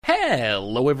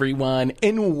Hello, everyone,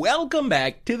 and welcome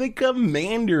back to the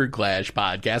Commander Clash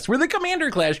podcast, where the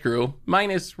Commander Clash crew,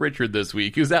 minus Richard this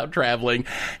week, who's out traveling,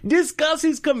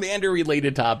 discusses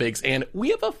Commander-related topics, and we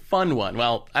have a fun one.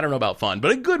 Well, I don't know about fun,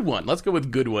 but a good one. Let's go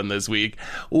with good one this week.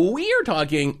 We are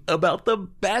talking about the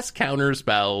best counter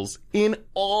spells in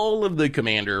all of the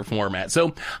Commander format.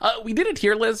 So, we did a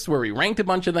tier list where we ranked a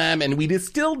bunch of them, and we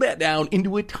distilled that down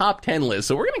into a top 10 list.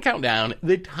 So we're going to count down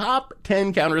the top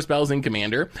 10 counter spells in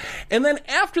Commander. And then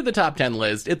after the top 10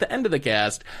 list, at the end of the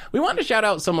cast, we wanted to shout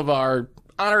out some of our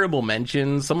honorable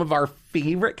mentions, some of our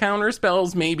favorite counter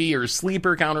spells maybe, or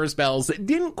sleeper counter spells that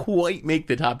didn't quite make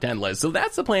the top 10 list. So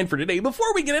that's the plan for today.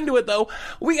 Before we get into it, though,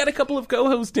 we got a couple of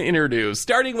co-hosts to introduce,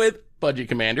 starting with Budget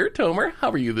Commander, Tomer.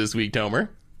 How are you this week, Tomer?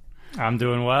 I'm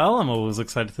doing well. I'm always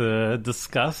excited to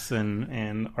discuss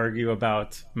and argue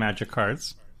about Magic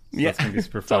cards. So yeah, that's gonna be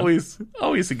super fun. It's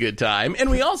always a good time. And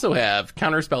we also have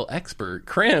Counterspell expert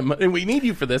Krim, and we need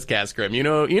you for this cast, Krim. You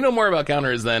know more about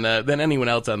counters than anyone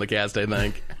else on the cast, I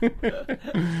think.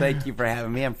 Thank you for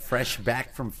having me. I'm fresh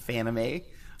back from Fanime,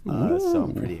 so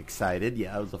I'm pretty excited.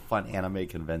 Yeah, it was a fun anime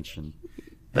convention.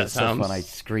 That's so fun. I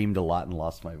screamed a lot and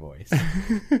lost my voice.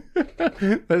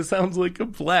 That sounds like a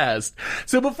blast.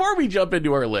 So before we jump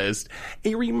into our list,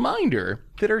 a reminder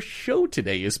that our show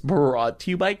today is brought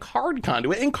to you by Card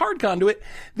Conduit. And Card Conduit,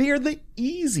 they are the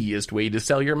easiest way to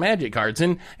sell your Magic cards.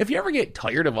 And if you ever get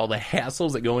tired of all the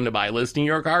hassles that go into buy listing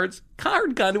your cards,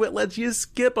 Card Conduit lets you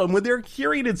skip them with their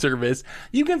curated service.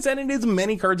 You can send in as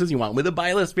many cards as you want with a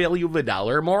buy list value of $1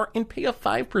 or more and pay a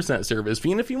 5% service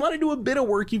fee. And if you want to do a bit of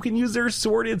work, you can use their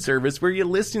sorted service where you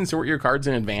list and sort your cards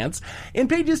in advance and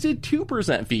pay just a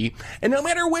 2% fee. And no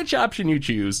matter which option you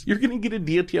choose, you're going to get a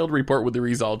detailed report with the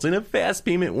results and a fast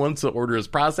payment once the order is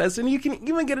processed. And you can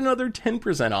even get another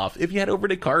 10% off if you head over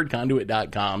to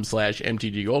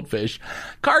cardconduit.com/mtggoldfish.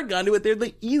 Card Conduit, they're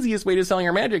the easiest way to sell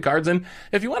your Magic cards. And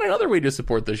if you want another way to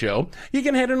support the show, you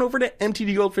can head on over to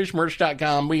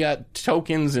mtggoldfishmerch.com. We got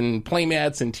tokens and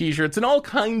playmats and t-shirts and all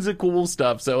kinds of cool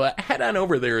stuff. So head on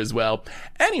over there as well.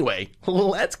 Anyway,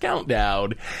 let's count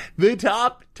down the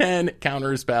top 10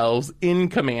 counter spells in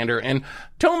Commander. And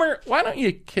Tomer, why don't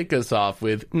you kick us off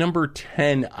with number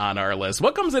 10 on our list?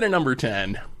 What comes in at number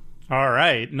 10? All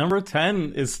right, number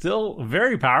 10 is still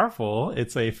very powerful.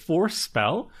 It's a force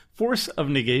spell, Force of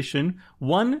Negation,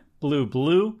 1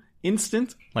 blue,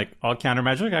 instant, like all counter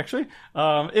magic actually.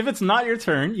 If it's not your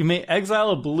turn, you may exile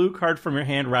a blue card from your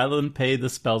hand rather than pay the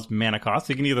spell's mana cost.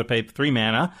 You can either pay 3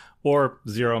 mana or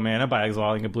 0 mana by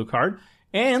exiling a blue card.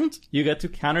 And you get to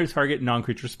counter target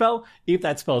non-creature spell. If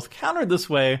that spell is countered this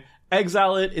way,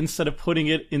 exile it instead of putting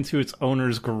it into its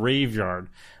owner's graveyard.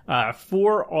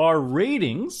 For our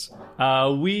ratings,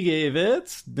 we gave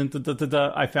it...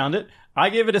 I found it. I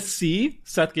gave it a C,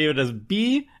 Seth gave it a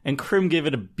B, and Krim gave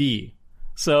it a B.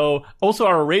 So, also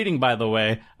our rating, by the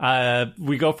way,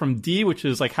 we go from D, which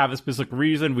is like have a specific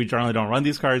reason. We generally don't run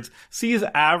these cards. C is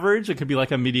average. It could be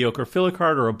like a mediocre filler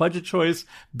card or a budget choice.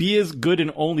 B is good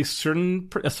in only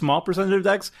a small percentage of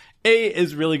decks. A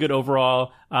is really good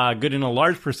overall, good in a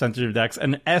large percentage of decks.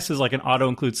 And S is like an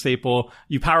auto-include staple.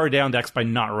 You power down decks by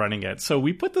not running it. So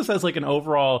we put this as like an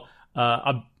overall,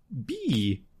 a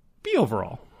B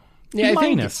overall. Yeah, B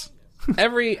minus.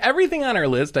 Everything on our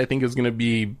list, I think, is going to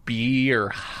be B or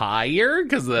higher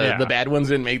because the bad ones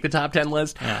didn't make the top 10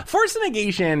 list. Yeah. Force of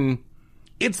Negation,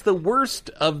 it's the worst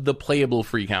of the playable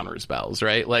free counter spells,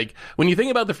 right? Like, when you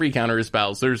think about the free counter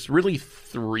spells, there's really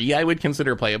 3 I would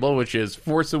consider playable, which is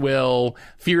Force of Will,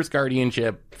 Fierce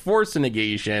Guardianship, Force of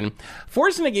Negation.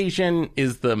 Force of Negation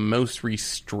is the most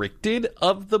restricted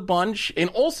of the bunch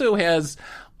and also has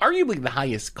arguably the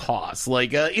highest cost.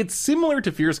 Like, it's similar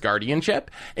to Fierce Guardianship,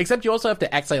 except you also have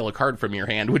to exile a card from your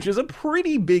hand, which is a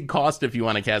pretty big cost if you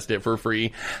want to cast it for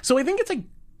free. So I think it's a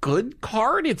good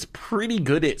card. It's pretty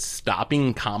good at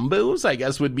stopping combos, I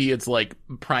guess would be its, like,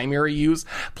 primary use.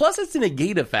 Plus, it's a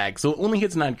negate effect, so it only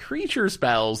hits non-creature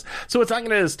spells, so it's not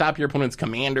going to stop your opponent's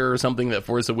commander or something that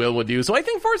Force of Will would do. So I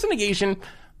think Force of Negation,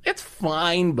 it's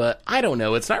fine, but I don't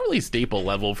know. It's not really staple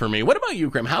level for me. What about you,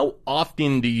 Krim? How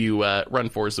often do you run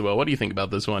Force of Will? What do you think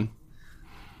about this one?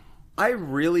 I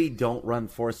really don't run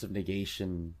Force of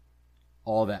Negation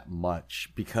all that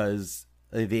much because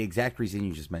the exact reason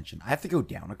you just mentioned. I have to go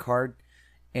down a card,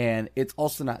 and it's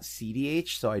also not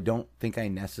CDH, so I don't think I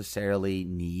necessarily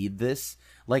need this.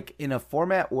 Like, in a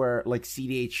format where, like,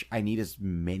 CDH, I need as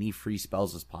many free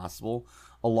spells as possible,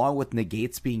 along with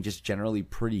negates being just generally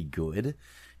pretty good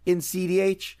in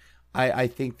CDH, I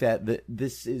think that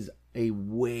this is a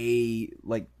way,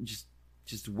 like,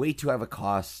 just way too have a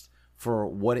cost for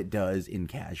what it does in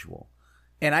casual.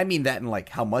 And I mean that in like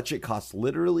how much it costs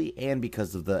literally and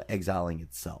because of the exiling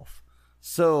itself.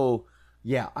 So,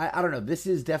 yeah, I don't know. This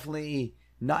is definitely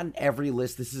not in every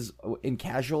list. This is in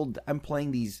casual. I'm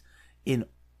playing these in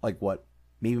like what?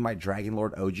 Maybe my Dragon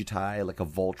Lord Ojutai, like a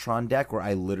Voltron deck where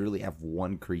I literally have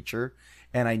one creature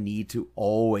and I need to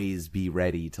always be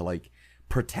ready to like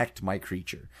protect my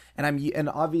creature. And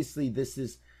obviously this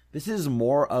is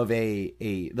more of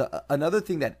another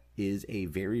thing that is a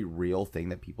very real thing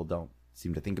that people don't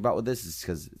seem to think about with this is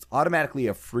because it's automatically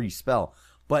a free spell,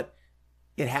 but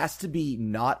it has to be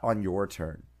not on your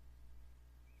turn.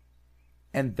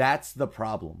 And that's the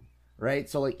problem, right?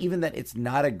 So like even that it's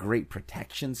not a great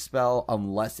protection spell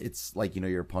unless it's like, you know,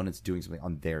 your opponent's doing something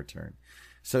on their turn.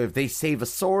 So if they save a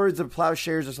swords or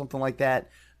plowshares or something like that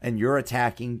and you're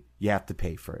attacking, you have to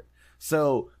pay for it.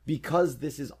 So because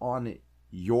this is on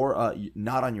your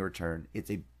not on your turn,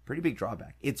 it's a pretty big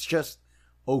drawback. It's just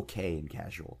okay in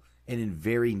casual and in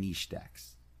very niche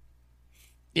decks.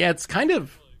 Yeah, it's kind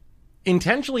of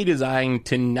intentionally designed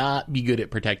to not be good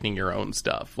at protecting your own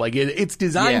stuff. Like it's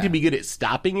designed to be good at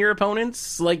stopping your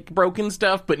opponent's like broken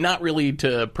stuff, but not really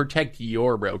to protect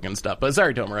your broken stuff. But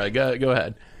sorry, Tomura, go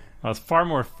ahead. Well, it's far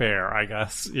more fair, I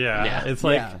guess. Yeah. It's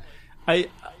like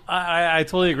I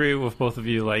totally agree with both of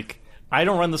you. Like I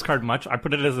don't run this card much. I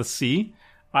put it as a C.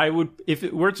 I would, if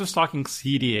we're just talking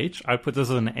CDH, I'd put this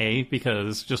as an A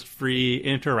because just free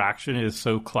interaction is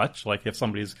so clutch. Like if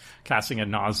somebody's casting a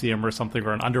Nauseam or something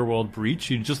or an Underworld Breach,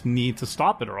 you just need to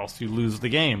stop it or else you lose the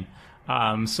game.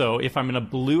 So if I'm in a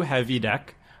blue heavy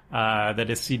deck that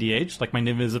is CDH, like my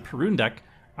Niv Perun deck,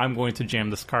 I'm going to jam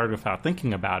this card without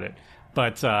thinking about it.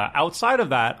 But outside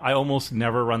of that, I almost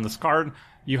never run this card.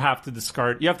 You have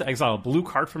to exile a blue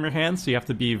card from your hand, so you have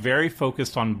to be very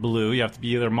focused on blue. You have to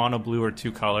be either mono blue or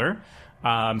two color.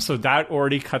 So that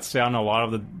already cuts down a lot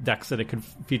of the decks that it could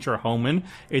feature a home in.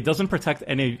 It doesn't protect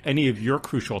any of your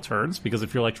crucial turns, because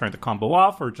if you're like trying to combo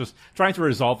off or just trying to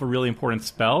resolve a really important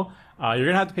spell, you're going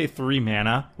to have to pay 3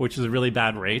 mana, which is a really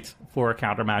bad rate for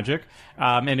counter magic.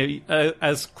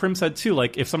 As Krim said too,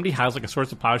 like if somebody has like a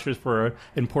Swords of Plowshares for an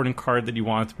important card that you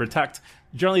want to protect,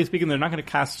 generally speaking, they're not going to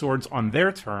cast swords on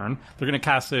their turn. They're going to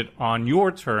cast it on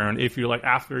your turn if you're like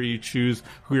after you choose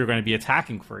who you're going to be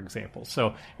attacking, for example.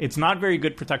 So it's not very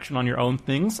good protection on your own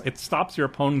things. It stops your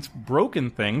opponent's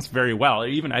broken things very well.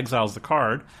 It even exiles the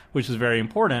card, which is very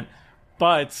important.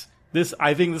 But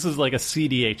I think this is like a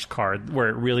CDH card where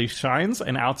it really shines.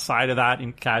 And outside of that,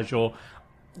 in casual,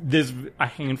 there's a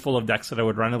handful of decks that I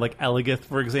would run it. Like Elegith,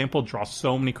 for example, draws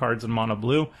so many cards in mono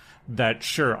blue that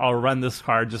sure, I'll run this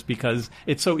card just because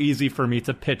it's so easy for me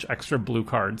to pitch extra blue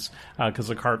cards because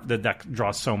the deck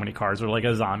draws so many cards. Or like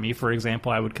a Zami, for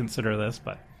example, I would consider this.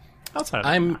 But outside of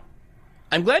that,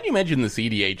 I'm glad you mentioned the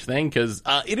CDH thing, because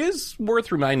it is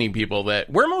worth reminding people that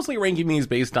we're mostly ranking these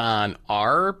based on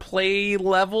our play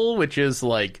level, which is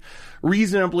like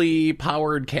reasonably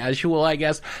powered casual, I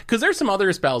guess, because there's some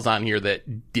other spells on here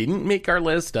that didn't make our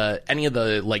list. Any of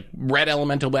the like red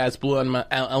elemental blast, blue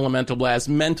elemental blast,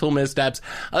 mental missteps,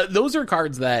 those are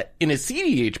cards that in a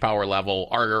CDH power level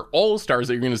are all stars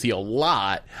that you're going to see a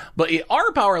lot, but at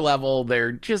our power level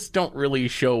they just don't really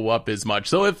show up as much.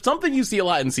 So if something you see a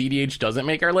lot in CDH doesn't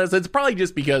make our list, it's probably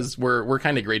just because we're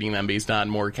kind of grading them based on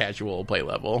more casual play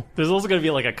level. There's also going to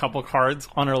be like a couple cards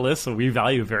on our list that we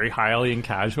value very highly in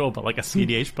casual, but like a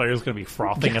CDH player is going to be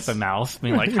frothing at the mouth. I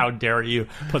mean, like, how dare you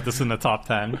put this in the top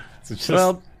 10? It's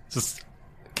just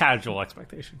casual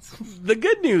expectations. The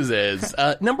good news is,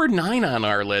 number 9 on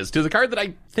our list is a card that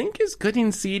I think is good in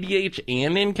CDH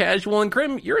and in casual. And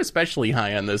Krim, you're especially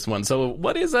high on this one. So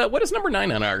what is number 9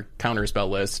 on our counterspell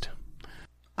list?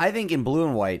 I think in blue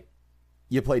and white,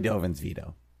 you play Dovin's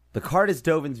Veto. The card is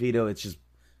Dovin's Veto. It's just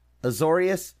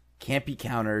Azorius, can't be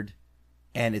countered,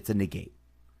 and it's a negate.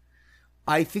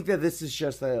 I think that this is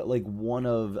just one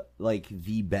of like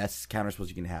the best counter spells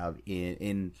you can have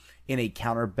in a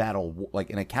counter battle,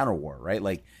 like in a counter war, right?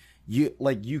 Like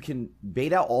you can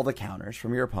bait out all the counters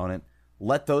from your opponent,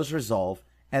 let those resolve,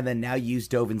 and then now use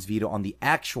Dovin's Veto on the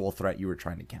actual threat you were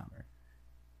trying to counter.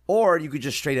 Or you could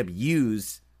just straight up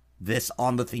use this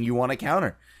on the thing you want to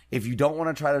counter. If you don't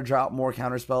want to try to draw out more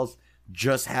counter spells,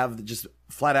 just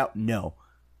flat out no.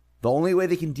 The only way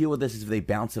they can deal with this is if they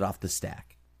bounce it off the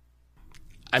stack.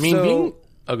 I mean, go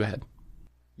ahead.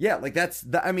 Yeah, like if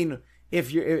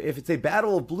it's a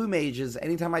battle of blue mages,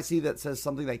 anytime I see that says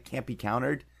something that can't be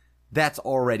countered, that's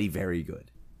already very good.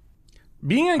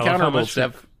 Being uncounterable is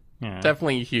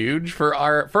definitely huge for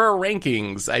our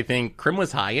rankings. I think Krim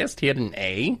was highest; he had an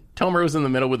A. Tomer was in the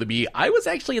middle with a B. I was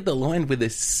actually at the low end with a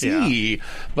C. Yeah.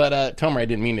 But Tomer, I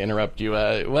didn't mean to interrupt you.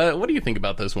 What do you think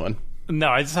about this one? No,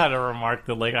 I just had to remark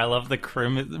that, like, I love the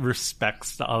Crim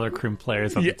respects the other Crim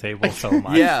players at the table so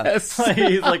much. Yeah. Like,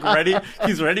 he's like ready.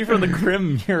 He's ready for the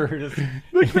Crim mirrors.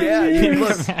 Yeah,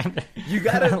 you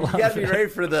gotta be ready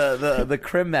for the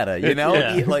Crim meta. You know,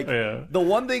 the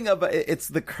one thing about it's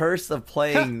the curse of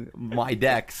playing my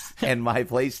decks and my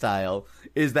play style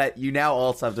is that you now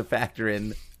also have to factor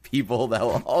in people that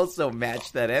will also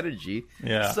match that energy.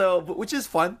 Yeah. So, which is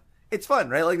fun. It's fun,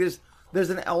 right? Like, there's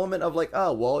an element of like,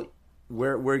 oh well,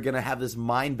 we're gonna have this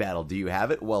mind battle. Do you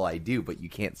have it? Well, I do, but you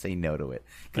can't say no to it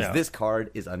because this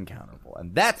card is uncounterable,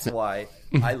 and that's why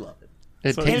I love it.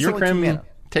 It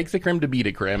takes a Crim to beat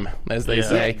a Crim, as they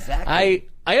say. Yeah, exactly.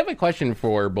 I have a question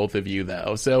for both of you,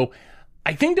 though. So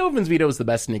I think Dovin's Veto is the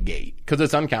best negate because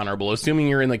it's uncounterable, assuming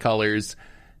you're in the colors.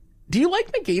 Do you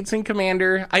like negates in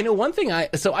Commander? I know one thing I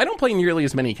don't play nearly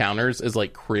as many counters as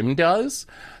like Crim does.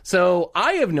 So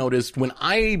I have noticed when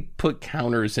I put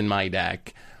counters in my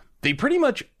deck, they pretty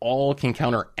much all can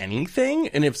counter anything.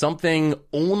 And if something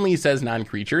only says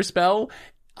non-creature spell,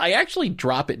 I actually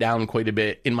drop it down quite a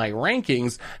bit in my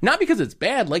rankings, not because it's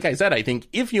bad. Like I said, I think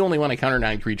if you only want to counter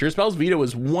non-creature spells, Veto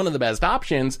is one of the best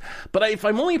options. But if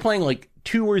I'm only playing like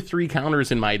 2 or 3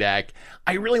 counters in my deck,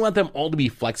 I really want them all to be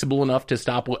flexible enough to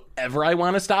stop whatever I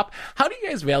want to stop. How do you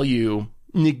guys value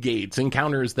negates and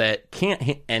counters that can't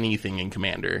hit anything in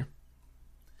Commander?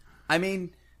 I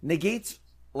mean, negates,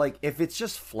 like, if it's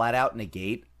just flat out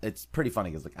negate, it's pretty funny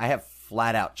because, like, I have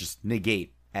flat out just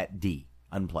negate at D,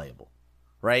 unplayable.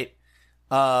 Right?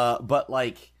 But,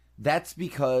 like, that's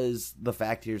because the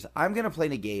fact here is I'm going to play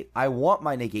negate. I want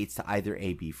my negates to either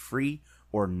A, be free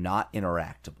or not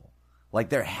interactable. Like,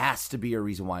 there has to be a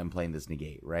reason why I'm playing this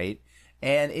negate, right?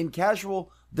 And in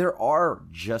casual, there are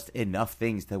just enough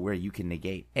things to where you can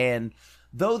negate. And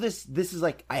though this is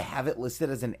like, I have it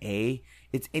listed as an A,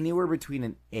 it's anywhere between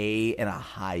an A and a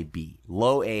high B.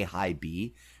 Low A, high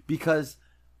B. Because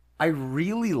I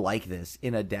really like this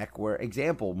in a deck where,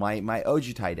 example, my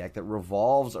Ojutai deck that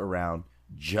revolves around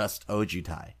just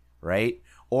Ojutai, right?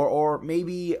 Or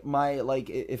maybe my, like,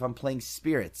 if I'm playing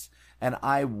Spirits and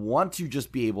I want to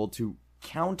just be able to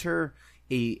counter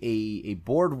a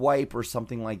board wipe or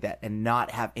something like that and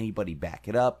not have anybody back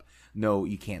it up. No,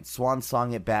 you can't Swan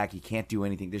Song it back. You can't do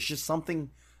anything. There's just something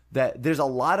that there's a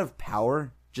lot of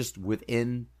power just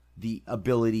within the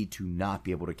ability to not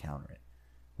be able to counter it,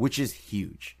 which is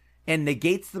huge. And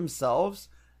negates themselves,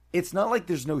 it's not like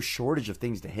there's no shortage of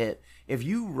things to hit. If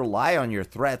you rely on your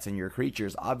threats and your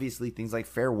creatures, obviously things like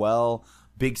Farewell,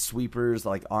 big sweepers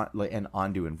like an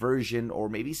Ondu Inversion, or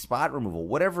maybe spot removal,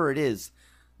 whatever it is,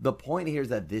 the point here is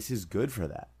that this is good for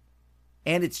that.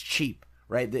 And it's cheap,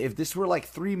 right? If this were like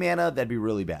 3 mana, that'd be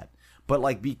really bad. But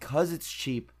like, because it's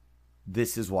cheap,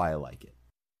 this is why I like it.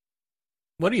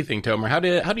 What do you think, Tomer? How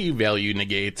do you value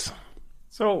negates?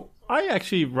 So I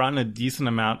actually run a decent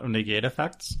amount of negate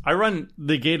effects. I run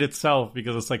negate itself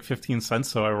because it's like 15 cents,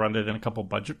 so I run it in a couple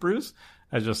budget brews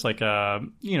as just like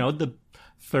the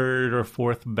 3rd or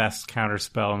 4th best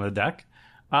counterspell in the deck.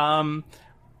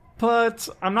 But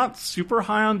I'm not super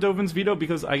high on Dovin's Veto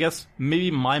because I guess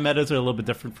maybe my metas are a little bit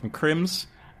different from Crim's.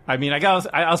 I mean, I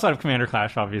outside of Commander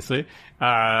Clash, obviously,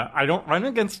 I don't run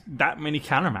against that many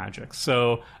counter magics,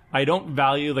 so I don't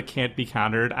value the can't be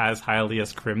countered as highly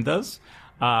as Crim does.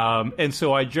 And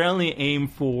so I generally aim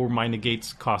for my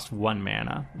negates cost 1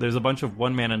 mana. There's a bunch of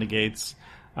 1 mana negates,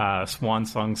 Swan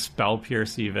Song, Spell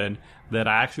Pierce even, that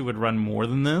I actually would run more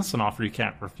than this, an offer you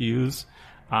can't refuse.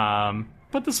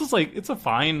 But this is like, it's a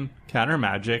fine counter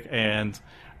magic, and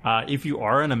if you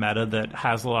are in a meta that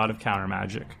has a lot of counter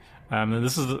magic, then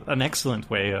this is an excellent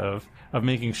way of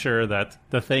making sure that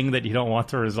the thing that you don't want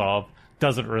to resolve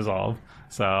doesn't resolve.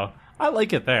 So I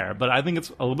like it there, but I think it's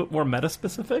a little bit more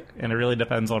meta-specific, and it really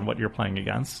depends on what you're playing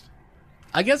against.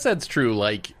 I guess that's true.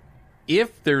 Like,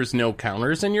 if there's no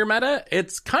counters in your meta,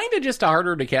 it's kind of just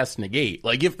harder to cast negate.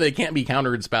 Like, if the can't be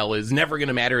countered spell is never going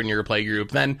to matter in your play group,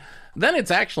 then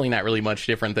it's actually not really much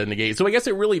different than negate. So I guess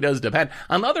it really does depend.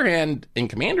 On the other hand, in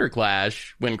Commander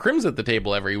Clash, when Crim's at the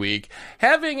table every week,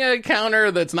 having a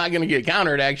counter that's not going to get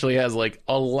countered actually has, like,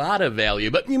 a lot of value.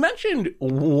 But you mentioned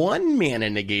 1 mana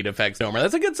negate effects, Homer.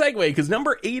 That's a good segue, because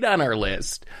number 8 on our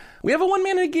list, we have a 1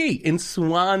 mana negate in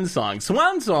Swan Song.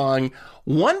 Swan Song,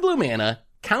 1 blue mana,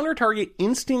 counter target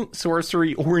instant,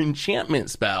 sorcery, or enchantment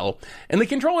spell, and the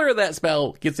controller of that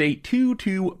spell gets a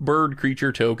 2/2 bird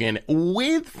creature token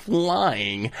with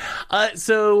flying.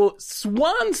 So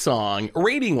Swan Song,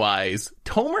 rating wise,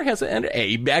 Tomer has an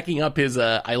A, backing up his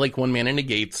I like 1 mana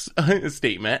negates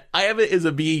statement. I have it as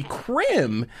a B.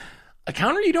 Crim, a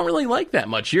counter you don't really like that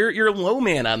much. You're low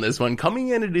man on this one, coming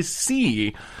in at a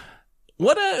C.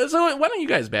 So why don't you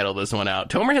guys battle this one out?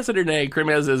 Tomer has it an A, Krim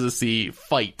has it as a C.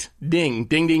 Fight. Ding,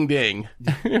 ding, ding, ding.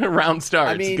 Round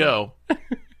starts. Go.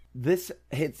 This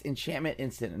hits enchantment,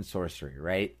 instant, and sorcery,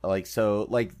 right? Like, so,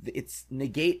 like, it's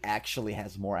negate actually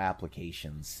has more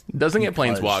applications. Doesn't get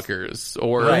planeswalkers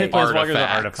or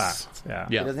artifacts. Yeah.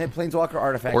 It doesn't hit planeswalker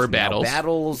artifacts. Or battles.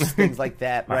 Battles, things like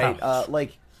that, right?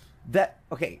 Like, that,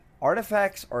 okay,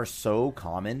 artifacts are so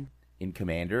common in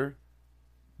Commander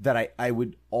that I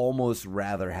would almost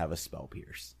rather have a Spell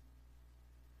Pierce.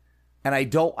 And I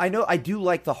do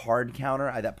like the hard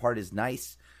counter. That part is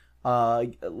nice.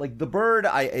 Like the bird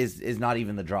is not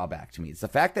even the drawback to me. It's the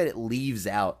fact that it leaves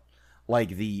out like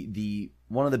the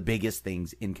one of the biggest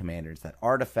things in Commander is that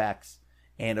artifacts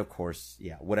and of course,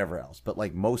 whatever else, but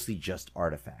like mostly just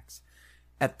artifacts.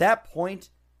 At that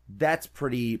point, that's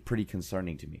pretty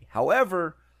concerning to me.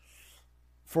 However,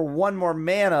 for one more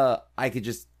mana, I could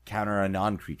just counter a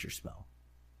non-creature spell.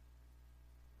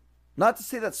 Not to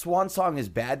say that Swan Song is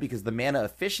bad because the mana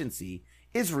efficiency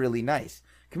is really nice.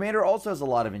 Commander also has a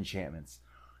lot of enchantments.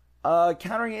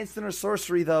 Countering instant or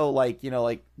sorcery, though, like,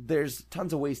 there's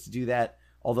tons of ways to do that.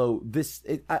 Although this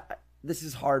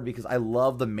is hard because I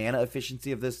love the mana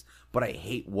efficiency of this, but I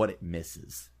hate what it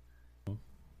misses.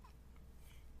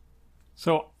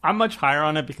 So I'm much higher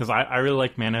on it because I really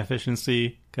like mana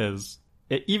efficiency because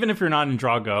even if you're not in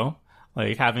draw go,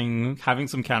 like having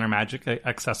some counter magic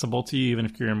accessible to you, even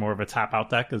if you're in more of a tap out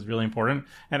deck, is really important.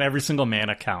 And every single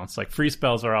mana counts. Like free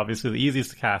spells are obviously the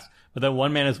easiest to cast, but then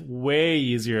 1 mana is way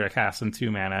easier to cast than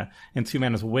 2 mana, and 2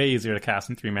 mana is way easier to cast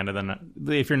than 3 mana than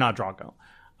if you're not draw go.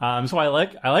 So I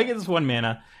like it as 1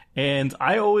 mana. And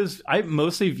I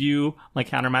mostly view like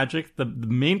counter magic. The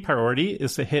main priority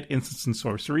is to hit instants and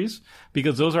sorceries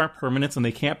because those aren't permanents and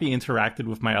they can't be interacted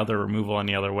with my other removal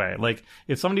any other way. Like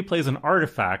if somebody plays an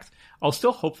artifact, I'll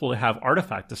still hopefully have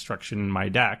artifact destruction in my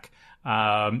deck.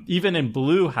 Even in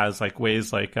blue has like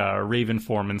ways like Raven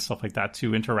form and stuff like that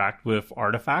to interact with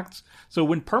artifacts. So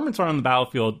when permanents are on the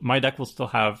battlefield, my deck will still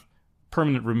have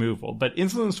permanent removal, but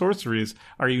instant and sorceries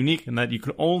are unique in that you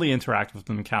can only interact with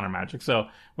them in counter magic. So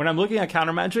when I'm looking at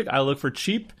counter magic, I look for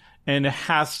cheap and it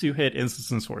has to hit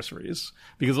instants and sorceries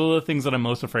because those are the things that I'm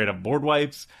most afraid of. Board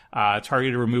wipes,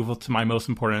 targeted removal to my most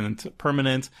important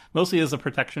permanent, mostly as a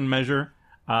protection measure,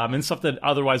 and stuff that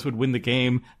otherwise would win the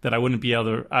game that I wouldn't be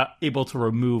able to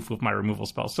remove with my removal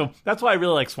spells. So that's why I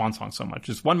really like Swan Song so much.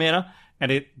 It's 1 mana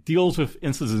and it deals with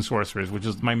instants and sorceries, which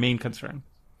is my main concern.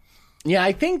 Yeah,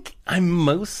 I think I'm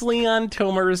mostly on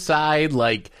Tomer's side.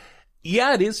 Like,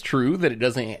 yeah, it is true that it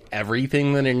doesn't hit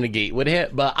everything that a negate would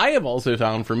hit, but I have also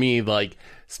found for me, like,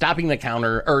 stopping the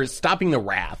counter, or stopping the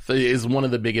wrath is one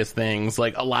of the biggest things,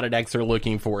 like, a lot of decks are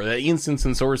looking for. The instants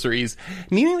and sorceries,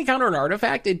 needing to counter an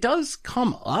artifact, it does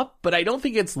come up, but I don't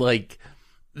think it's, like,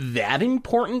 that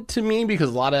important to me because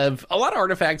a lot of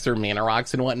artifacts are mana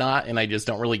rocks and whatnot, and I just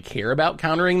don't really care about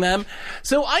countering them.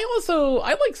 So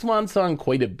I like Swan Song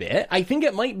quite a bit. I think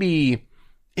it might be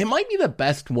the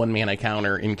best 1 mana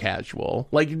counter in casual.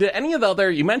 Like, any of the other,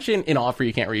 you mentioned an offer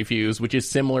you can't refuse, which is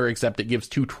similar except it gives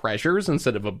 2 treasures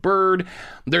instead of a bird.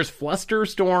 There's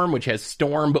Flusterstorm, which has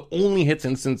storm but only hits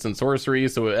instants and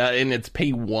sorceries, so and it's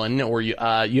pay 1, or you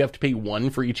have to pay 1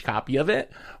 for each copy of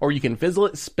it, or you can fizzle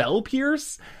it. Spell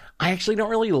Pierce I actually don't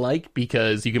really like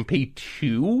because you can pay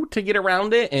 2 to get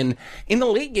around it, and in the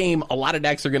late game a lot of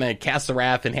decks are going to cast the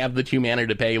Wrath and have the 2 mana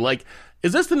to pay. Like,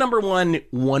 is this the number 1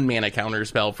 mana counter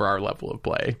spell for our level of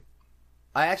play?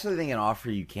 I actually think an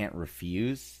offer you can't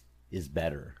refuse is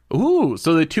better. Ooh,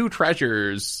 so the 2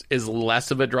 treasures is less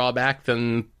of a drawback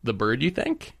than the bird, you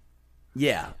think?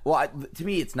 Yeah. Well, to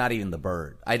me, it's not even the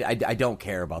bird. I don't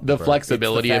care about the bird.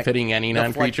 Flexibility of hitting any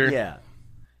non-creature? Yeah.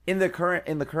 In the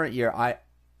current year,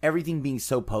 everything being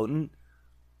so potent,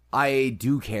 I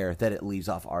do care that it leaves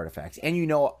off artifacts. And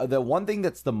the one thing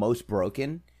that's the most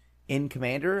broken in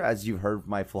Commander, as you've heard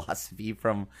my philosophy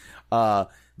from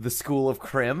the School of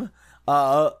Krim,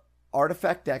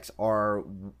 artifact decks are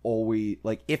always,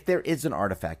 like, if there is an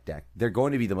artifact deck, they're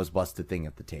going to be the most busted thing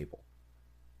at the table.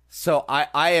 So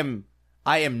I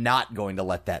am not going to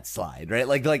let that slide, right?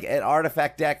 Like an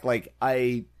artifact deck, like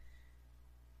I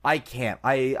can't.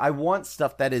 I want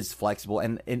stuff that is flexible,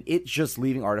 and it just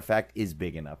leaving artifact is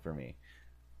big enough for me.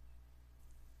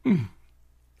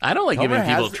 I don't like giving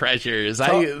people treasures.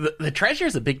 The treasure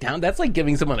is a big town. That's like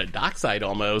giving someone a dockside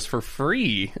almost for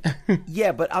free.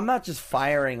 Yeah, but I'm not just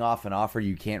firing off an offer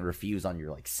you can't refuse on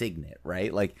your like signet,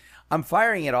 right? Like I'm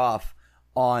firing it off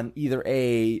on either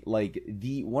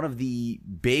one of the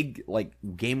big like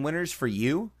game winners for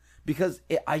you because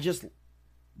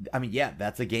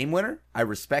that's a game winner. I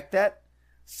respect that.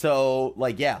 So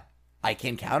like, yeah, I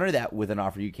can counter that with an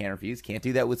Offer You Can't Refuse. Can't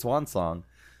do that with Swan Song.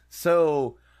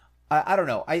 So, I don't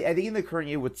know. I think in the current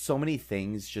year, with so many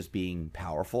things just being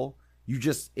powerful, you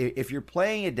just, if you're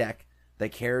playing a deck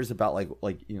that cares about, like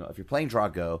if you're playing Draw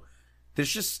Go,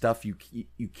 there's just stuff you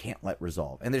can't let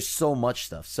resolve. And there's so much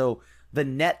stuff. So, the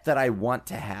net that I want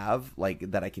to have,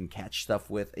 like, that I can catch stuff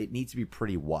with, it needs to be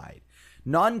pretty wide.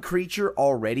 Non-creature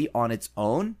already on its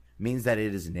own means that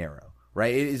it is narrow,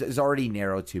 right? It is already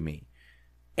narrow to me.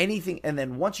 Anything, and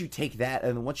then once you take that,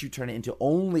 and then once you turn it into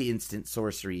only instant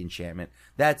sorcery enchantment,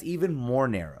 that's even more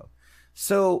narrow.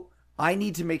 So I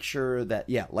need to make sure that,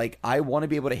 I want to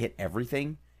be able to hit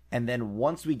everything, and then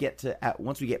once we get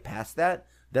past that,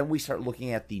 then we start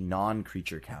looking at the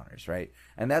non-creature counters, right?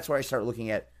 And that's where I start looking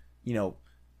at,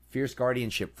 Fierce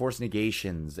Guardianship, Force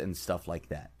Negations, and stuff like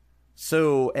that.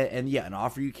 So, an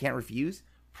Offer You Can't Refuse,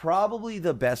 probably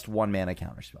the best 1-mana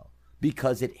counterspell,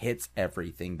 because it hits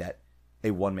everything that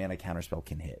a 1-mana counterspell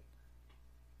can hit.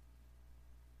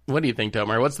 What do you think,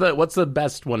 Tomer? What's the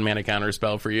best 1-mana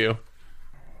counterspell for you?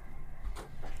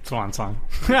 Swan Song.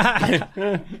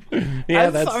 I'm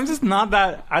just not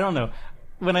that. I don't know.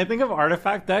 When I think of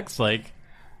artifact decks, like,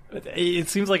 it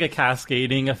seems like a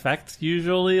cascading effect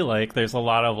usually. Like, there's a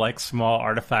lot of, like, small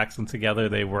artifacts, and together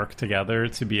they work together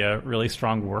to be a really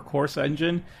strong workhorse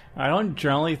engine. I don't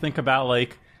generally think about,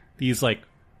 like, these, like,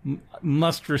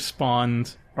 must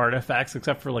respond artifacts,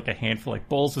 except for, like, a handful, like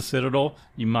Bowls of Citadel.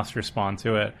 You must respond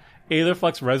to it.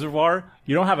 Aetherflux Reservoir,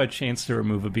 you don't have a chance to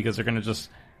remove it because they're going to just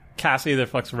cast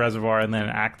Aetherflux Reservoir and then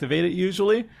activate it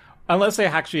usually. Unless they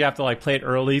actually have to, like, play it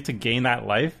early to gain that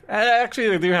life. Actually,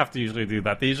 they do have to usually do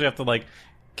that. They usually have to, like,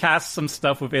 cast some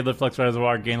stuff with Aetherflux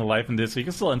Reservoir, gain the life, and do so you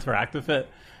can still interact with it.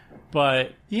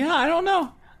 But, yeah, I don't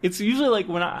know. It's usually, like,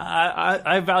 when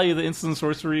I value the instant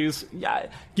sorceries. Yeah,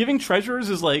 giving treasures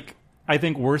is, like, I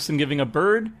think worse than giving a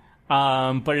bird.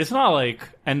 But it's not, like,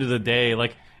 end of the day.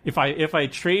 Like, if I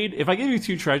give you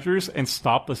 2 treasures and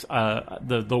stop this,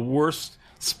 the worst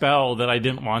spell that I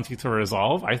didn't want you to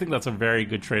resolve, I think that's a very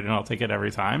good trade, and I'll take it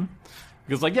every time.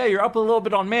 Because, like, yeah, you're up a little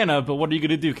bit on mana, but what are you going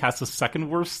to do? Cast a second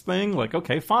worst thing? Like,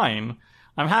 okay, fine.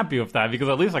 I'm happy with that, because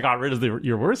at least I got rid of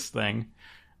your worst thing.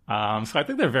 So I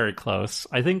think they're very close.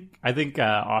 I think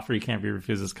Offer You Can't Be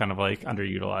Refused is kind of, like,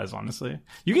 underutilized, honestly.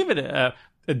 You gave it a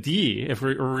D, if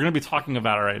we're going to be talking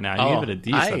about it right now. You gave it a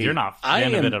D, so you're not a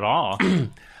fan of it at all.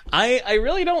 I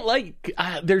really don't like...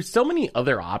 there's so many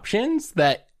other options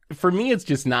that... For me, it's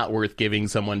just not worth giving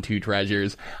someone 2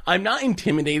 treasures. I'm not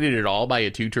intimidated at all by a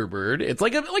 2-turn bird. It's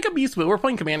like a beast. We're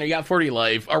playing Commander. You got 40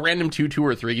 life. A random 2/2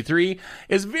 or 3/3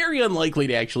 is very unlikely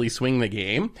to actually swing the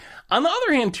game. On the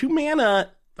other hand, 2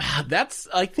 mana, that's,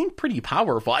 I think, pretty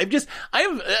powerful.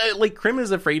 Like, Krim is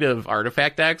afraid of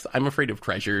artifact decks. I'm afraid of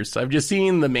treasures. I've just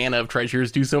seen the mana of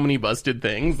treasures do so many busted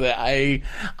things that I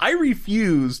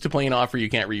refuse to play an Offer You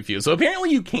Can't Refuse. So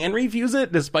apparently you can refuse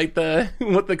it, despite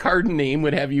what the card name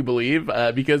would have you believe,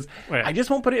 because I just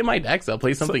won't put it in my decks. I'll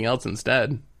play something else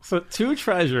instead. So 2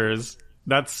 treasures...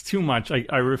 That's too much.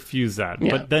 I refuse that. Yeah.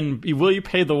 But then, will you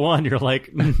pay the 1? You're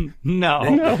like, no,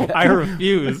 I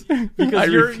refuse. Because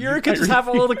you can just have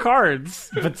all the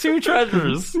cards. But 2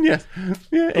 treasures. Yes.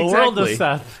 Yeah, exactly. The world of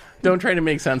Seth. Don't try to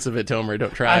make sense of it, Tomer.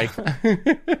 Don't try.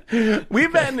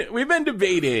 We've been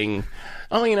debating.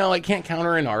 Oh, it can't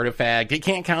counter an artifact. It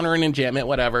can't counter an enchantment,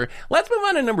 whatever. Let's move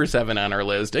on to number 7 on our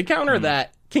list. A counter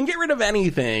that can get rid of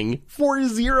anything for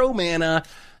 0 mana.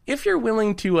 If you're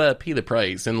willing to pay the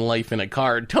price in life in a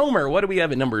card. Tomer, what do we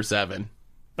have at number 7?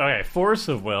 Okay, Force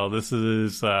of Will. This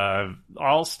is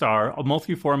All-Star, a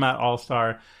multi-format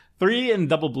All-Star. 3 and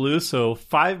double blue, so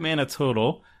 5 mana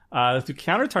total. To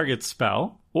counter target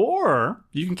spell, or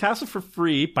you can cast it for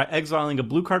free by exiling a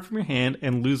blue card from your hand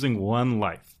and losing 1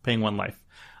 life, paying 1 life.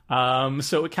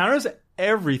 So it counters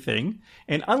everything,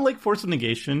 and unlike Force of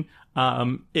Negation,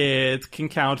 it can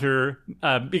counter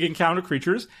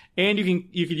creatures, and you can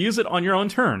use it on your own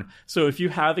turn. So if you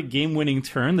have a game-winning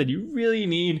turn that you really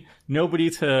need nobody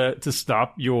to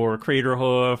stop your Crater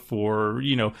Hoof, or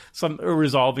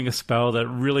resolving a spell that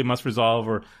really must resolve,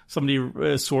 or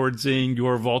somebody swordsing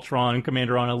your Voltron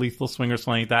commander on a lethal swing or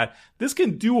something like that, this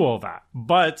can do all that.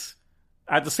 But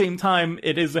at the same time,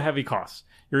 it is a heavy cost.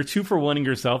 You're 2 for 1ing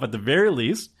yourself at the very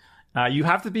least. You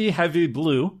have to be heavy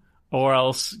blue, or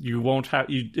else you won't have.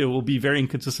 It will be very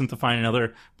inconsistent to find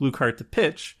another blue card to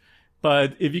pitch.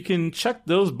 But if you can check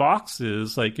those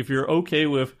boxes, like if you're okay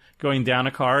with going down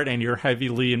a card and you're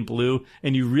heavily in blue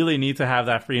and you really need to have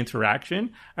that free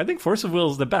interaction, I think Force of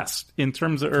Will is the best in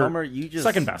terms of Tomer, you just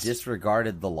second best.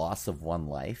 Disregarded the loss of 1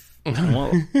 life.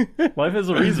 Well, life is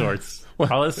a resource.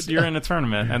 Unless you're in a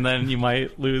tournament, and then you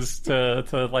might lose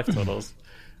to life totals.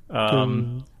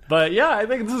 But yeah, I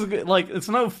think this is good. Like, it's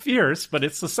no fierce, but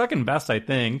it's the second best, I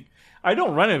think. I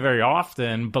don't run it very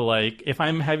often, but like, if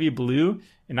I'm heavy blue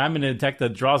and I'm in a deck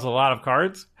that draws a lot of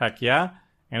cards, heck yeah.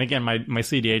 And again, my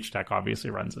CDH deck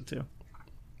obviously runs it too.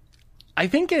 I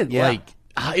think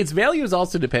its value is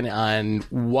also dependent on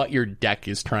what your deck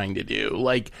is trying to do.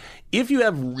 Like, if you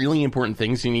have really important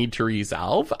things you need to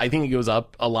resolve, I think it goes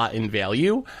up a lot in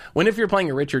value. When if you're playing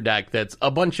a richer deck that's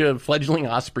a bunch of fledgling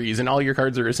Ospreys and all your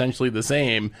cards are essentially the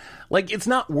same, like, it's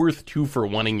not worth 2 for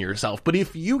 1-ing yourself. But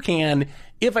if you can,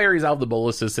 if I resolve the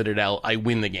Bolas's Citadel, I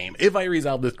win the game. If I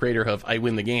resolve this Craterhoof, I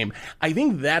win the game. I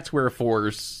think that's where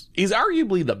Force is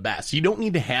arguably the best. You don't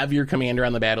need to have your commander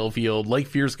on the battlefield like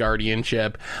Fierce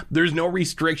Guardianship. There's no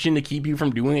restriction to keep you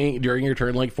from doing it during your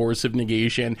turn like Force of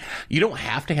Negation. You don't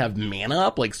have to have mana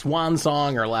up like Swan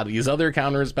Song or a lot of these other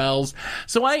counter spells.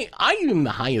 So I am the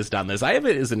highest on this. I have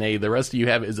it as an A. The rest of you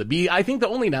have it as a B. I think the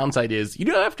only downside is you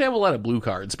don't have to have a lot of blue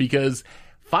cards because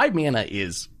 5 mana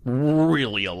is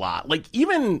really a lot. Like,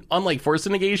 even unlike Force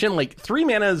of Negation, like 3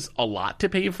 mana is a lot to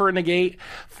pay for a negate.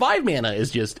 5 mana is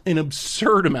just an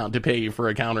absurd amount to pay for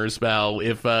a counter spell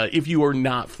if you are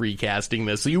not free casting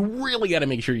this. So you really got to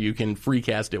make sure you can free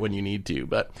cast it when you need to.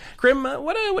 But Krim,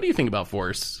 what do you think about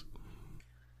Force?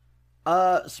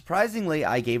 Surprisingly,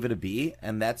 I gave it a B,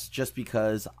 and that's just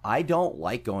because I don't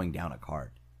like going down a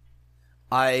card.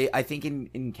 I think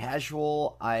in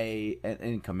casual,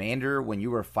 in Commander, when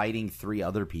you were fighting 3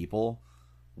 other people,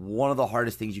 one of the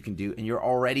hardest things you can do, and you're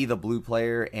already the blue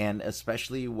player, and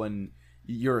especially when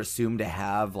you're assumed to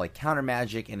have like counter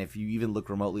magic, and if you even look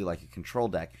remotely like a control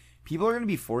deck, people are going to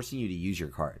be forcing you to use your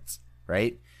cards,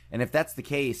 right? And if that's the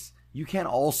case, you can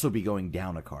also be going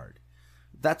down a card.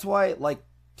 That's why, like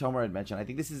Tomer had mentioned, I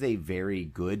think this is a very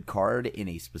good card in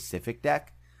a specific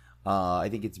deck. I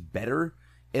think it's better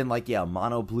in like, a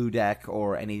mono blue deck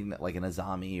or anything like an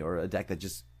Azami or a deck that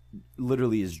just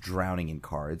literally is drowning in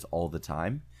cards all the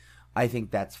time. I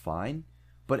think that's fine,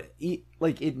 but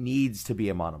it needs to be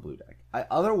a mono blue deck.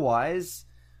 Otherwise,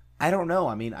 I don't know.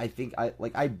 I mean, I think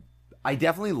I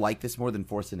definitely like this more than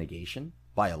Force of Negation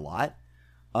by a lot.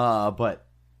 But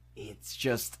it's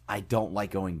just, I don't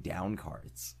like going down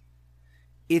cards.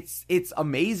 It's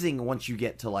amazing once you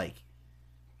get to like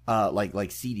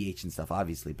CDH and stuff,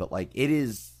 obviously, but like it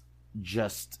is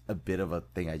just a bit of a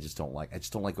thing I just don't like. I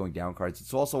just don't like going down cards.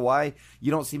 It's also why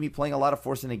you don't see me playing a lot of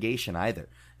Force of Negation either.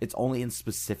 It's only in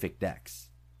specific decks.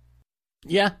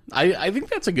 Yeah, I think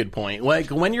that's a good point. Like,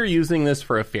 when you're using this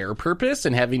for a fair purpose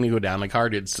and having to go down a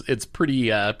card, it's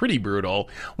pretty brutal.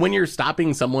 When you're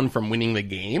stopping someone from winning the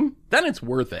game, then it's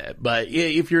worth it. But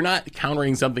if you're not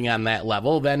countering something on that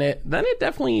level, then it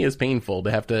definitely is painful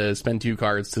to have to spend 2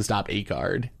 cards to stop a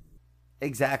card.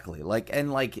 Exactly.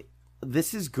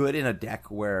 This is good in a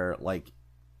deck where, like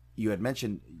you had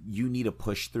mentioned, you need to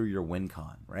push through your win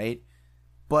con, right?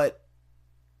 But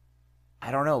I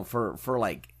don't know, for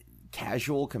like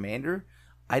casual Commander,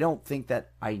 I don't think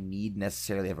that I need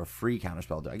necessarily have a free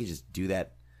counterspell. I can just do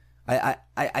that.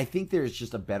 I think there's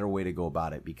just a better way to go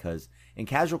about it, because in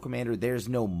casual Commander, there's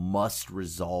no must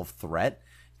resolve threat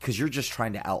because you're just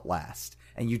trying to outlast,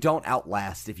 and you don't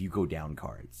outlast if you go down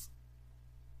cards.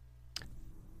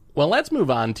 Well, let's move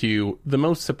on to the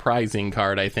most surprising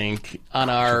card, I think, on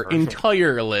our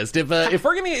entire list. If we're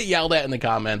going to get yelled at in the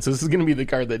comments, this is going to be the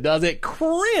card that does it.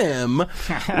 Krim!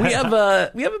 We have a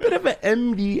bit of an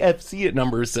MDFC at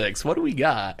number 6. What do we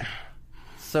got?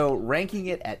 So, ranking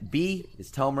it at B is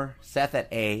Tomer, Seth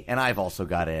at A, and I've also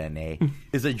got it at an A,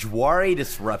 is a Jwari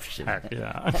Disruption. Heck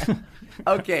yeah.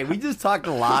 Okay, we just talked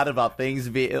a lot about things.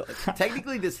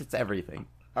 Technically, this hits everything.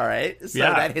 All right, so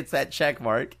that hits that check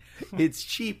mark. It's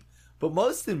cheap, but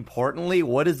most importantly,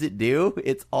 what does it do?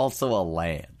 It's also a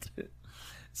land.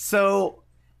 So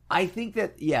I think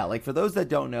that, for those that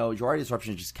don't know, Jwari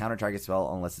Disruption is just counter target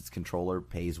spell unless its controller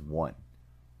pays 1.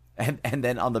 And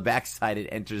then on the backside, it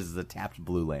enters as a tapped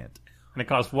blue land. And it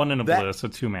costs 1 and a blue, so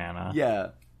 2 mana. Yeah.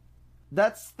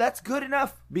 That's good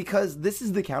enough, because this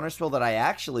is the counterspell that I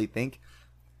actually think,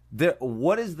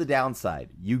 what is the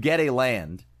downside? You get a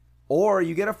land, or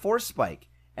you get a force spike.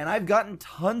 And I've gotten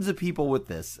tons of people with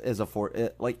this as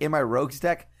like in my rogues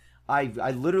deck. I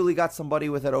literally got somebody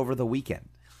with it over the weekend.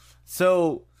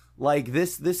 So like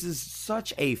this is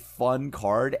such a fun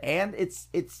card, and it's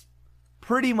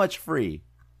pretty much free.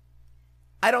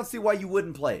 I don't see why you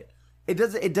wouldn't play it.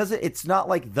 It's not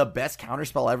like the best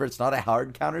counterspell ever. It's not a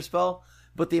hard counterspell,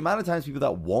 but the amount of times people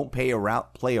that won't play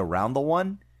around the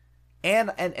one,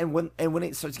 and when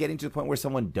it starts getting to the point where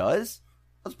someone does,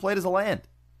 let's play it as a land.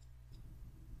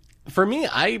 For me,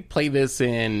 I play this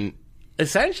in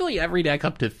essentially every deck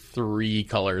up to 3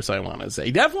 colors, I want to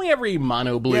say. Definitely every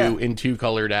mono blue and 2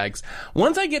 color decks.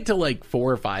 Once I get to like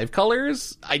 4 or 5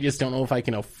 colors, I just don't know if I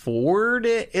can afford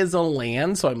it as a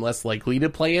land, so I'm less likely to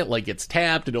play it. Like, it's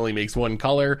tapped, it only makes 1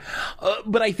 color.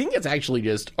 But I think it's actually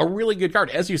just a really good card.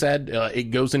 As you said,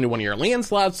 it goes into one of your land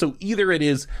slots, so either it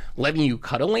is letting you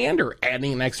cut a land or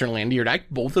adding an extra land to your deck.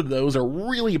 Both of those are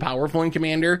really powerful in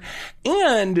Commander.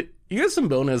 And you get some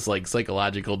bonus, like,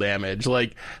 psychological damage.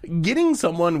 Like, getting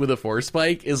someone with a Force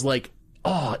Spike is like,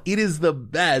 oh, it is the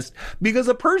best, because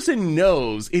a person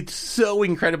knows it's so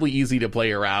incredibly easy to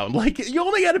play around. Like, you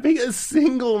only gotta pay a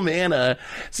single mana.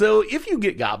 So if you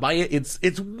get got by it,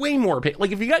 it's way more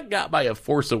like, if you got by a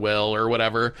Force of Will or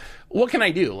whatever, what can I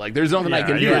do? Like, there's nothing I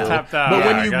can do. Tapped out. But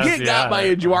when you get got by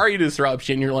a Jwari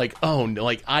Disruption, you're like, oh, no,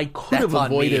 like, I could have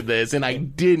avoided this, and I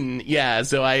didn't. Yeah,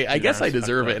 so I guess I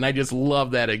deserve it, and I just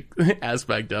love that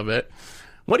aspect of it.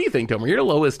 What do you think, Tomer? You're the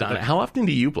lowest on it. How often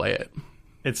do you play it?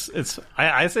 I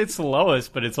say it's the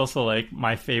lowest, but it's also like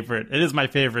my favorite. It is my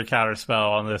favorite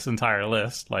counterspell on this entire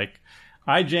list. Like,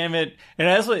 I jam it, and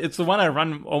it's the one I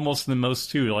run almost the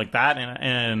most too. Like that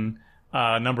and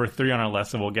number 3 on our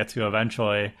list that we'll get to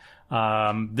eventually.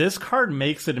 This card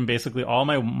makes it in basically all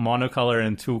my monocolor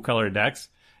and 2-color decks.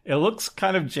 It looks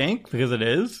kind of jank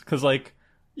because like,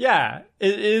 yeah,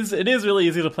 it is really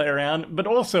easy to play around, but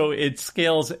also it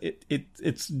scales,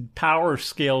 its power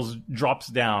scales, drops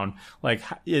down, like,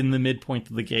 in the midpoint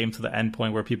of the game to the end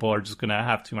point where people are just going to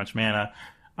have too much mana.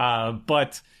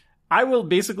 But I will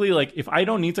basically, like, if I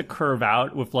don't need to curve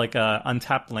out with, like, a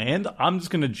untapped land, I'm just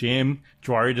going to jam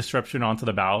Jwari Disruption onto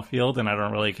the battlefield, and I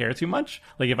don't really care too much.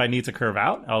 Like, if I need to curve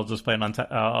out, I'll just play an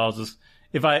I'll just...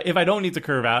 If I don't need to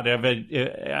curve out,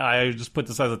 I just put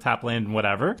this as a tap land and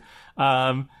whatever.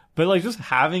 But like, just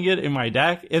having it in my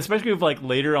deck, especially if like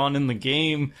later on in the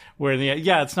game where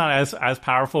it's not as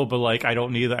powerful, but like I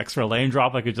don't need the extra lane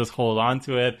drop, I could just hold on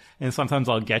to it, and sometimes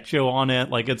I'll get you on it.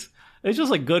 Like, it's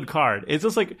just a good card. It's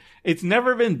just like, it's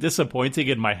never been disappointing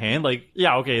in my hand. Like,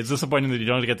 yeah, okay, it's disappointing that you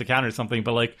don't get to counter something,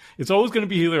 but like, it's always going to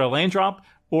be either a lane drop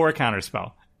or a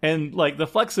counterspell. And, like, the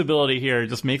flexibility here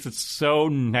just makes it so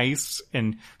nice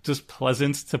and just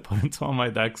pleasant to put into all my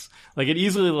decks. Like, it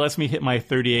easily lets me hit my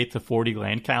 38 to 40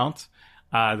 land count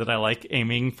that I like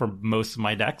aiming for most of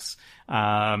my decks,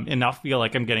 and not feel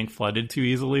like I'm getting flooded too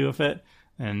easily with it.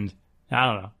 And I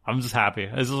don't know. I'm just happy.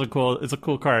 It's a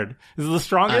cool card. Is it the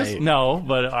strongest? No,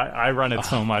 but I run it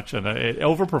so much, and it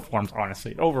overperforms,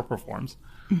 honestly. It overperforms.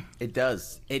 It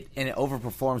does. And it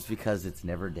overperforms because it's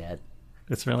never dead.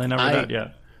 It's really never dead, yeah.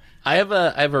 I have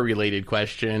a related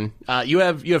question. You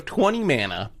have 20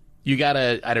 mana. You got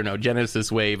a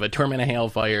Genesis Wave, a Torment of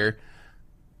Hailfire.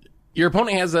 Your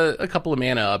opponent has a couple of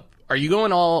mana up. Are you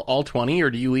going all 20,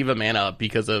 or do you leave a mana up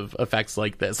because of effects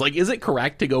like this? Like, is it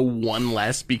correct to go 1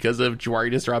 less because of Jwari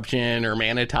Disruption or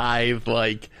Mana Tithe?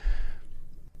 Like,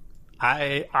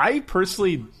 I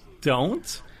personally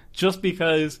don't, just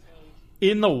because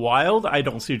in the wild, I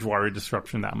don't see Jwari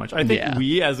Disruption that much. I think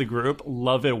we as a group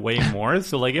love it way more.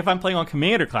 So, like, if I'm playing on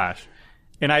Commander Clash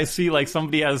and I see, like,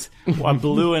 somebody has a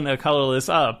blue and a colorless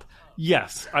up,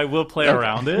 yes, I will play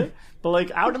around it. But,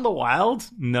 like, out in the wild,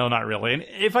 no, not really. And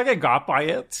if I get got by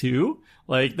it, too,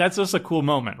 like, that's just a cool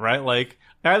moment, right? Like,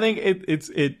 I think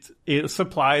it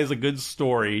supplies a good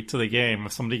story to the game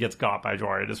if somebody gets got by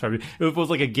Jwari Disruption. If it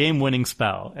was, like, a game-winning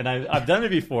spell. And I've done it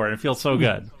before, and it feels so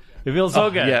good. It feels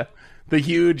so good. Yeah. The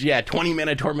huge,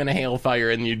 20-minute Torment of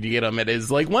Hailfire, and you get them. It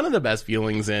is, like, one of the best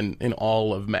feelings in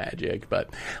all of Magic. But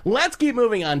let's keep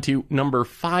moving on to number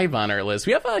 5 on our list.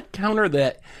 We have a counter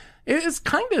that is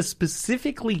kind of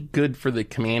specifically good for the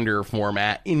Commander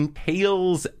format in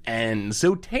Tail's End.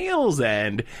 So Tail's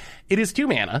End, it is 2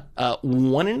 mana,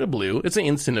 1 in a blue. It's an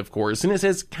instant, of course, and it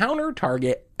says counter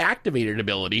target activated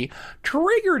ability,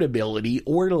 triggered ability,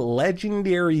 or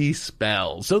legendary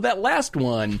spell. So that last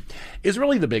one is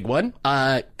really the big one.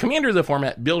 Commander is a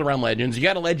format built around legends. You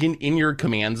got a legend in your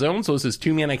command zone, so this is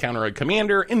 2 mana counter a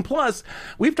commander. And plus,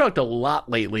 we've talked a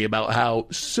lot lately about how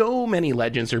so many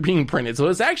legends are being printed, so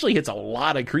this actually hits a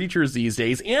lot of creatures these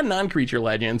days and non-creature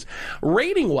legends.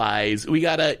 Rating wise, we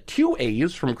got 2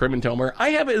 A's from Crim and Tomer. I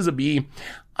have it as a B.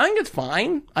 I think it's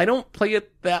fine. I don't play it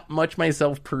that much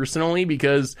myself personally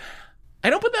because I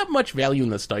don't put that much value in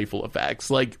the stifle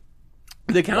effects. Like,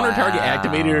 the counter target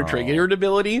activated or triggered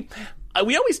ability,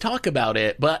 we always talk about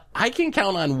it, but I can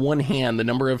count on one hand the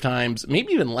number of times,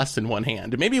 maybe even less than one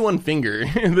hand, maybe one finger,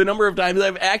 the number of times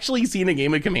I've actually seen a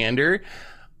game of Commander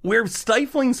where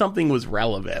stifling something was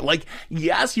relevant. Like,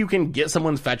 yes, you can get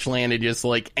someone's fetch land and just,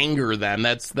 like, anger them.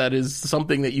 That is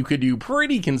something that you could do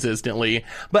pretty consistently.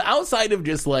 But outside of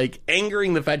just, like,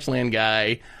 angering the fetch land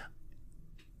guy,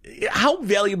 how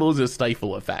valuable is this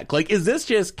stifle effect? Like, is this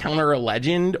just counter a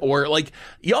legend, or like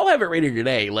y'all have it rated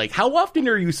today? Like, how often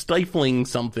are you stifling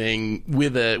something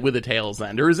with a Tails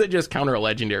End, or is it just counter a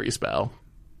legendary spell?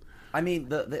 I mean,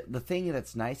 the thing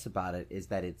that's nice about it is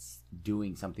that it's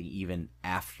doing something even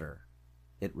after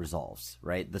it resolves,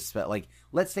 right? The spell, like,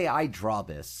 let's say I draw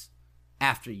this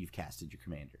after you've casted your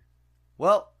commander.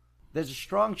 Well, there's a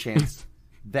strong chance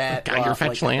that got your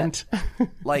fetch land.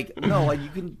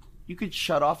 You could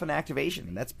shut off an activation,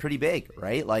 and that's pretty big,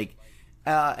 right? Like,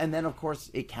 and then of course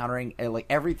it countering like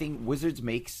everything Wizards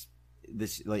makes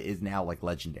this like, is now like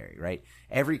legendary, right?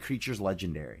 Every creature's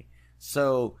legendary,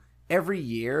 so every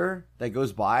year that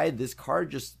goes by, this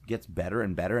card just gets better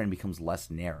and better and becomes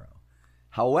less narrow.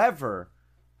 However,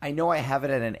 I know I have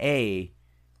it at an A.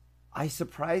 I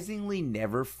surprisingly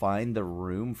never find the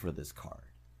room for this card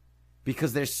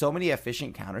because there's so many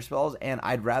efficient counterspells, and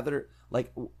I'd rather,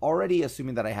 like, already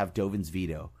assuming that I have Dovin's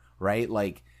Veto, right?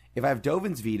 Like, if I have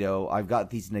Dovin's Veto, I've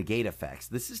got these negate effects.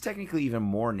 This is technically even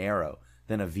more narrow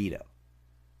than a veto,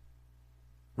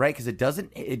 right? Because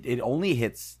it only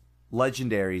hits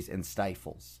legendaries and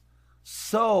stifles.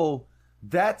 So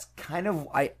that's kind of,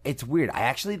 it's weird. I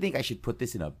actually think I should put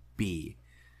this in a B.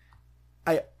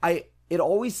 It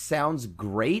always sounds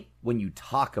great when you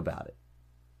talk about it.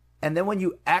 And then when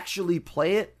you actually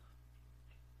play it,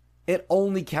 it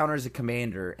only counters a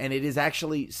commander, and it is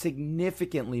actually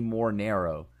significantly more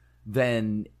narrow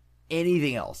than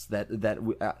anything else that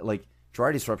like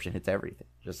Dry Disruption hits everything.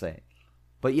 Just saying.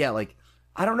 But yeah, like,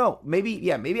 I don't know.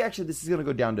 Maybe actually this is going to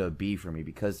go down to a B for me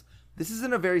because this is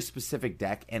in a very specific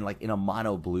deck and like in a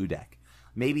mono blue deck.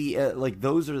 Maybe like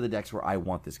those are the decks where I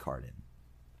want this card in.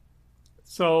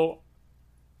 So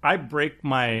I break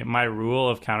my rule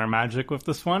of counter magic with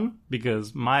this one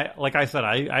because like I said,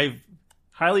 I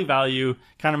highly value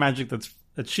counter magic that's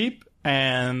cheap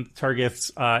and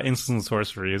targets instant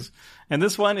sorceries. And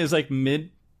this one is like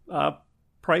mid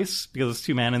price because it's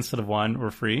 2 mana instead of 1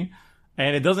 or free.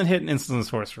 And it doesn't hit instant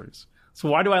sorceries. So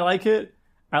why do I like it?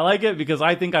 I like it because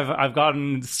I think I've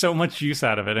gotten so much use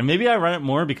out of it. And maybe I run it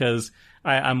more because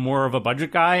I'm more of a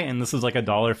budget guy and this is like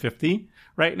 $1.50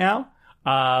 right now.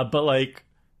 But like,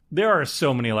 there are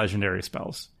so many legendary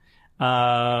spells.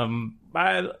 Even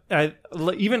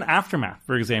Aftermath,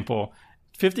 for example,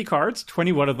 50 cards,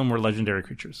 21 of them were legendary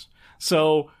creatures.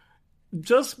 So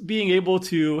just being able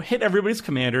to hit everybody's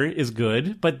commander is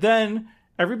good, but then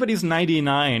everybody's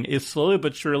 99 is slowly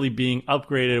but surely being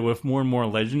upgraded with more and more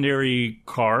legendary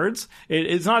cards.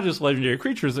 It's not just legendary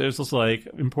creatures, there's just like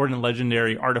important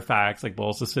legendary artifacts like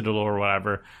Balls of Citadel or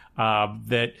whatever,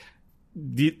 that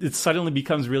it suddenly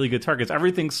becomes really good targets.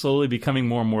 Everything's slowly becoming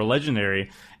more and more legendary.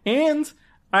 And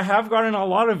I have gotten a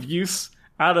lot of use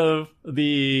out of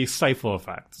the stifle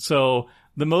effect. So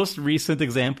the most recent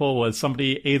example was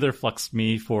somebody Aether Fluxed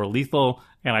me for lethal,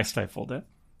 and I stifled it.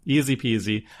 Easy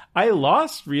peasy. I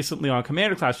lost recently on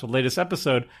Commander Clash, the latest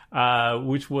episode,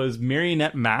 which was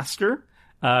Marionette Master,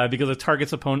 because a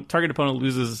target opponent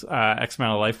loses X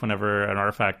amount of life whenever an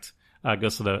artifact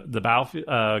goes to the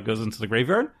battlefield, goes into the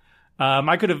graveyard.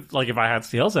 I could have, like, if I had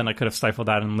Steel's End, I could have stifled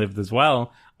that and lived as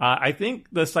well. I think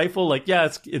the stifle, like, yeah,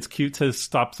 it's cute to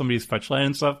stop somebody's fetch land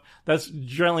and stuff. That's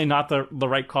generally not the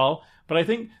right call. But I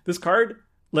think this card,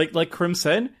 like Krim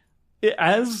said,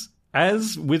 as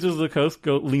Wizards of the Coast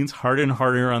leans harder and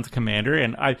harder onto Commander,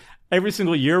 and every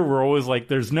single year we're always like,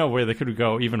 there's no way they could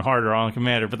go even harder on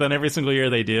Commander, but then every single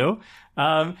year they do.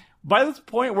 By this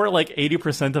point where like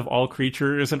 80% of all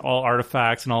creatures and all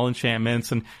artifacts and all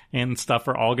enchantments and stuff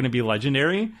are all going to be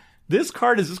legendary, this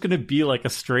card is just going to be like a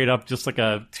straight up, just like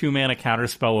a 2-mana counter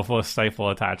spell with a stifle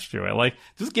attached to it. Like,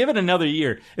 just give it another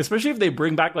year, especially if they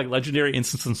bring back like legendary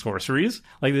instants and sorceries.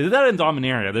 Like they did that in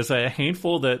Dominaria. There's a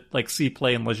handful that like see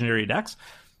play in legendary decks.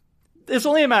 It's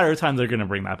only a matter of time they're going to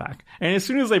bring that back. And as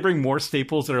soon as they bring more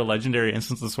staples that are legendary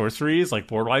instants and sorceries, like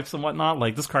board wipes and whatnot,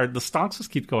 like this card, the stocks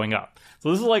just keep going up.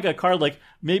 So this is like a card, like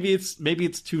maybe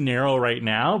it's too narrow right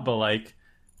now, but like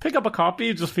pick up a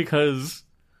copy just because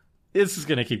it's just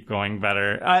going to keep going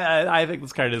better. I think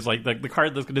this card is like the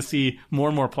card that's going to see more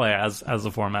and more play as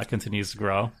the format continues to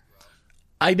grow.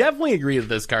 I definitely agree that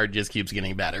this card just keeps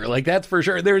getting better. Like, that's for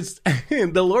sure. There's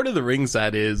the Lord of the Rings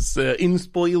set is in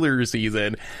spoiler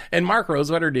season, and Mark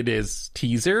Rosewater did his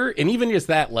teaser, and even just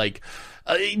that, like,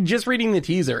 just reading the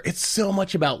teaser, it's so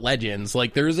much about legends.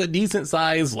 Like, there's a decent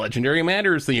sized legendary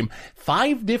matters theme.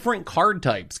 5 different card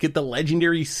types get the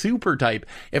legendary super type.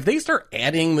 If they start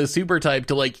adding the super type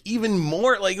to like even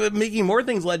more, like making more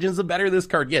things legends, the better this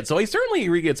card gets. So I certainly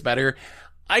agree it gets better.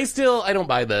 I don't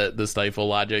buy the stifle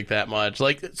logic that much.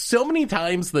 Like, so many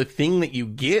times the thing that you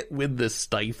get with the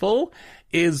stifle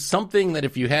is something that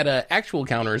if you had an actual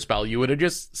counter spell, you would have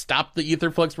just stopped the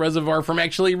Aetherflux Reservoir from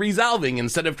actually resolving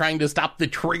instead of trying to stop the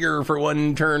trigger for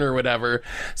one turn or whatever.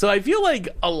 So I feel like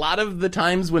a lot of the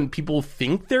times when people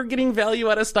think they're getting value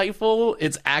out of Stifle,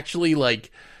 it's actually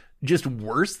like just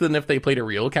worse than if they played a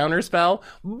real counter spell.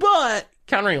 But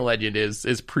countering a legend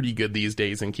is pretty good these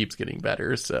days and keeps getting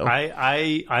better. So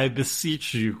I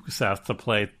beseech you, Seth, to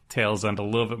play Tails End a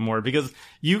little bit more, because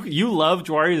you love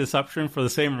Jwari Deception for the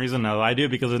same reason that I do,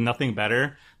 because there's nothing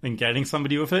better than getting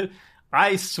somebody with it.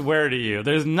 I swear to you,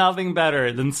 there's nothing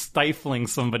better than stifling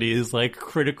somebody's like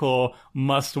critical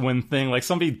must-win thing. Like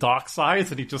somebody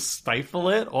docksides and you just stifle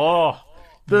it. Oh,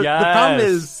 the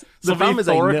problem is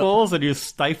oracles and you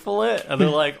stifle it, and they're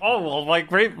like, "Oh well,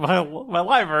 my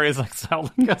library is like, so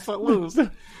I guess I lose."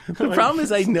 The problem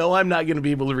is I know I'm not going to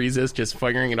be able to resist just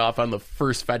firing it off on the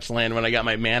first fetch land when I got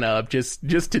my mana up just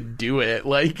to do it.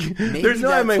 Like, there's no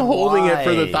way I'm holding it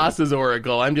for the Thassa's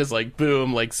Oracle. I'm just like,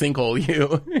 boom, like sinkhole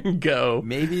you, go.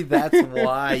 Maybe that's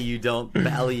why you don't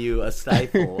value a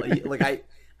stifle. Like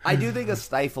I do think a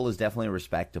stifle is definitely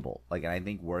respectable. Like, and I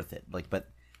think worth it. Like, but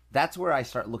that's where I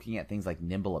start looking at things like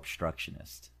Nimble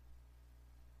Obstructionist.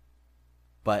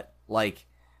 But, like,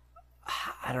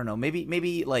 I don't know.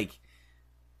 Maybe like,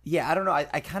 yeah, I don't know.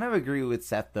 I kind of agree with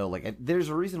Seth, though. Like, there's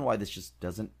a reason why this just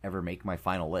doesn't ever make my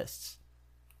final lists.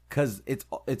 Because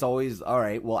it's always, all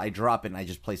right, well, I drop it and I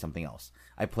just play something else.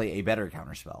 I play a better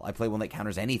counterspell. I play one that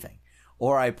counters anything.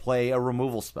 Or I play a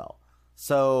removal spell.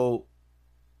 So,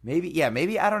 maybe,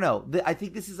 I don't know. I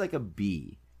think this is like a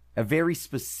B. A very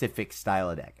specific style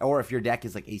of deck. Or if your deck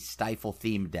is like a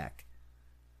Stifle-themed deck.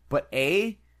 But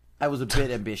A, I was a bit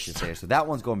ambitious there. So that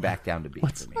one's going back down to B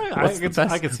for me.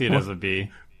 I could see it as a B.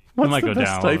 What's might the go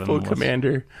best down Stifle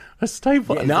commander? A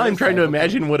Stifle. Yeah, now I'm trying to Stifle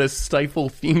imagine what a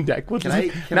Stifle-themed deck would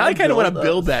be. Now I kind of want to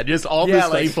build that. Just all the Yeah,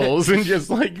 like- Stifles and just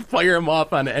like fire them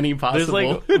off on any There's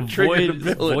possible like triggered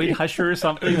Void ability. Husher or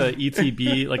something, the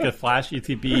ETB, like a flash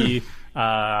ETB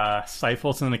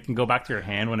stifle, so then it can go back to your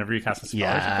hand whenever you cast a spell.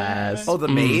 Yes. Oh, the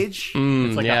mage?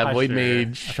 It's like yeah, a Void Husher.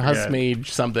 Mage, I Husk forget.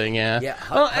 Mage, something, yeah. Yeah,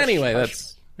 Well, Hush- anyway, Hush-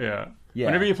 that's... Yeah. Yeah.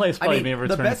 Whenever you play a spell, I you may mean,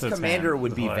 return the best it to its commander hand.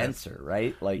 would be Hilarious. Venser,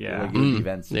 right? Like, Yeah. it would be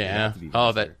Venser. It would Yeah. have to be Oh,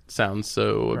 Venser. that sounds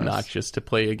so obnoxious to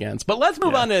play against. But let's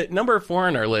move on to number 4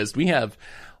 on our list. We have,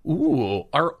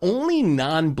 our only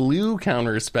non-blue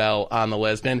counterspell on the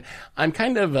list, and I'm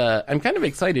kind of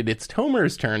excited. It's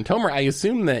Tomer's turn. Tomer, I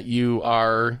assume that you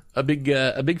are a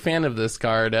big fan of this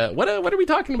card. What are we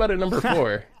talking about at number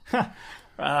 4?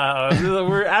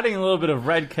 We're adding a little bit of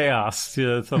red chaos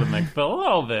to the mix, but a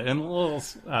little bit, in little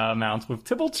amounts, with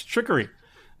Tybalt's Trickery.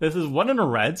 This is 1 and a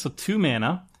red, so 2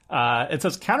 mana. It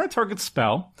says counter target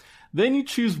spell. Then you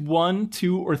choose 1,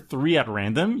 2, or 3 at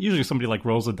random. Usually somebody like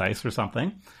rolls a dice or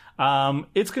something.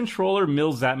 Its controller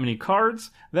mills that many cards,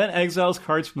 then exiles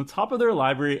cards from the top of their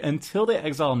library until they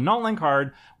exile a non-land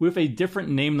card with a different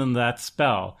name than that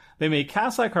spell. They may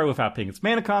cast that card without paying its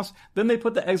mana cost, then they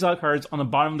put the exile cards on the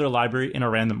bottom of their library in a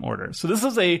random order. So this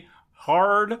is a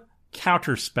hard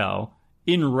counter spell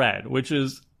in red, which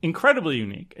is incredibly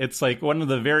unique. It's like one of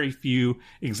the very few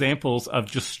examples of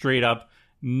just straight up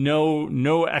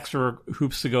no extra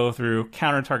hoops to go through,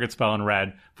 counter target spell in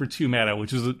red for 2 mana,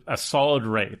 which is a solid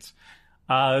rate.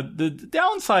 The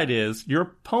downside is your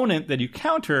opponent that you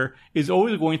counter is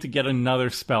always going to get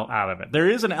another spell out of it. There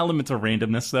is an element of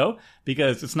randomness, though,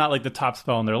 because it's not like the top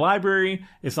spell in their library.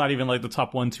 It's not even like the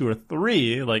top 1, 2, or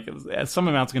 3. Like, some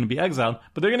amount's going to be exiled,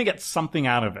 but they're going to get something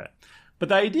out of it. But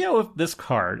the idea with this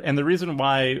card, and the reason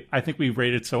why I think we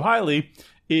rate it so highly,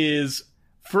 is,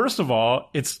 first of all,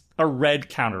 it's a red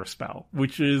counter spell,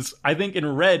 which is, I think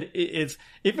in red, it's,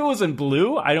 if it was in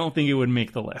blue, I don't think it would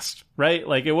make the list, right?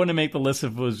 Like, it wouldn't make the list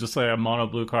if it was just like a mono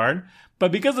blue card.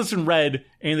 But because it's in red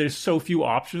and there's so few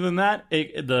options in that,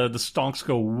 the stonks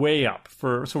go way up.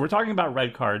 So we're talking about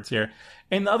red cards here.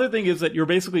 And the other thing is that you're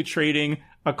basically trading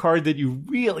a card that you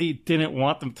really didn't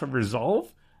want them to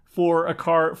resolve for a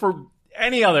card, for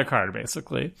any other card,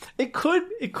 basically. It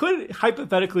could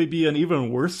hypothetically be an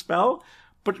even worse spell,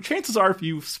 but chances are if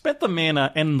you spent the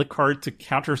mana and the card to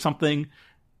counter something,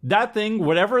 that thing,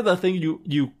 whatever the thing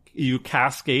you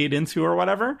cascade into or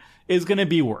whatever, is going to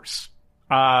be worse.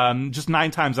 Just 9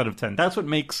 times out of 10. That's what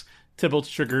makes Tybalt's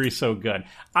Trickery so good.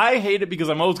 I hate it because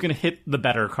I'm always going to hit the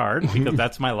better card, because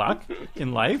that's my luck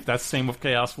in life. That's the same with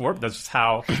Chaos Warp. That's just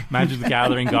how Magic the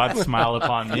Gathering gods smile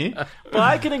upon me. But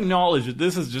I can acknowledge that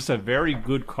this is just a very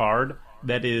good card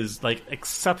that is like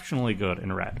exceptionally good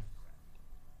in red.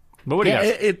 But what do you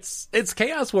guys? It's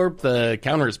Chaos Warp, the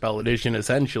Counterspell edition,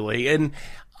 essentially. And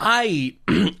I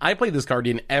play this card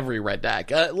in every red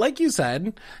deck. Like you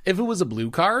said, if it was a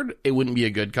blue card, it wouldn't be a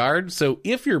good card. So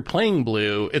if you're playing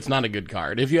blue, it's not a good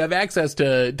card. If you have access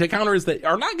to counters that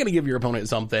are not going to give your opponent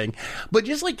something, but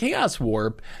just like Chaos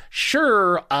Warp,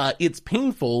 sure, it's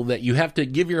painful that you have to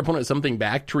give your opponent something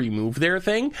back to remove their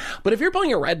thing. But if you're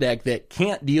playing a red deck that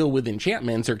can't deal with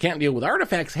enchantments or can't deal with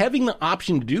artifacts, having the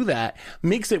option to do that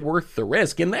makes it worth the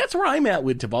risk. And that's where I'm at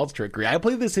with Tibalt's Trickery. I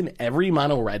play this in every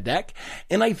mono red deck,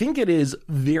 and I think it is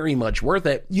very much worth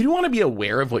it. You do want to be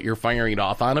aware of what you're firing it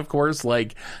off on, of course.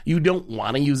 Like, you don't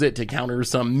want to use it to counter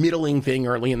some middling thing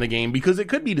early in the game because it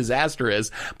could be disastrous.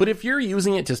 But if you're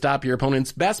using it to stop your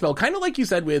opponent's best spell, kind of like you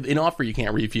said with an offer you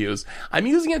can't refuse, I'm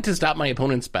using it to stop my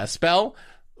opponent's best spell.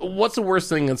 What's the worst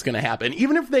thing that's going to happen?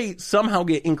 Even if they somehow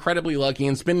get incredibly lucky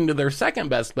and spin into their second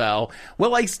best spell,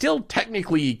 well, I still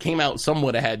technically came out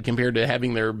somewhat ahead compared to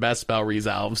having their best spell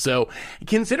resolve. So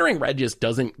considering red just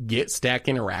doesn't get stack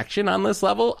interaction on this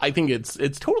level, I think it's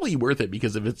totally worth it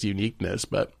because of its uniqueness.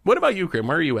 But what about you, Krim?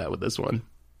 Where are you at with this one?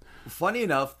 Funny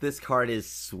enough, this card is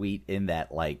sweet in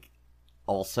that, like,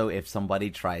 also if somebody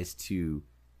tries to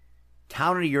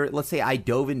counter your, let's say I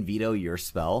dove and veto your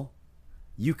spell,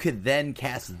 you could then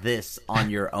cast this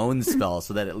on your own spell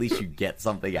so that at least you get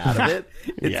something out of it.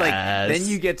 It's like, then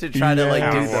you get to try to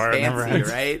like do the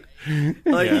fancy, right?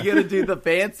 Like you get to do the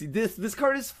fancy. This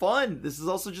card is fun. This is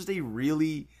also just a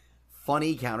really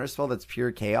funny counterspell that's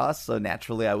pure chaos. So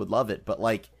naturally I would love it. But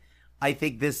like, I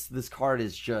think this card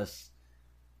is just,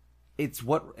 it's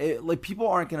like people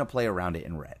aren't going to play around it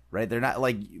in red, right? They're not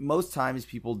like, most times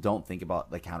people don't think about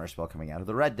the counterspell coming out of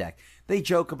the red deck. They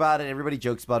joke about it. Everybody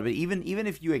jokes about it. But even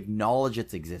if you acknowledge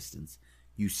its existence,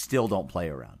 you still don't play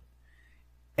around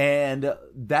it. And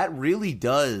that really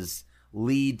does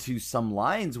lead to some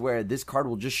lines where this card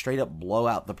will just straight up blow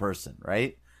out the person,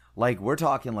 right? Like we're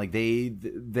talking like they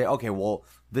okay, well,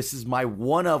 this is my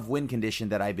one of win condition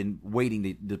that I've been waiting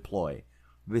to deploy.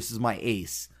 This is my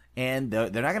ace. And they're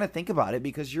not going to think about it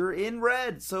because you're in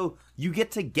red. So you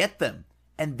get to get them.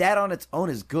 And that on its own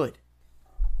is good.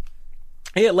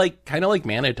 Yeah, like kind of like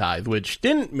Mana Tithe, which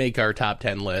didn't make our top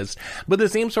 10 list, but the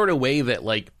same sort of way that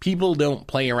like people don't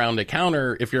play around a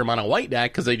counter if you're on a white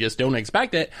deck because they just don't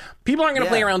expect it. People aren't going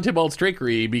to play around Tibalt's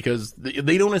Trickery because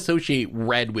they don't associate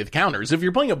red with counters. If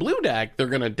you're playing a blue deck, they're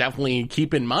going to definitely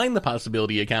keep in mind the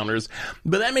possibility of counters,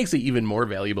 but that makes it even more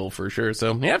valuable for sure.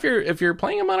 So yeah, if you're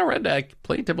playing a mono red deck,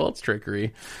 play Tibalt's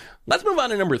Trickery. Let's move on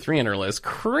to number 3 on our list,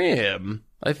 Krim.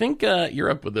 I think you're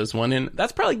up with this one, and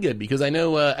that's probably good because I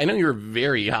know you're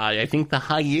very high. I think the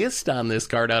highest on this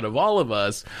card out of all of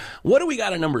us. What do we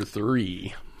got at number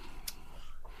 3?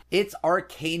 It's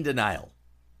Arcane Denial.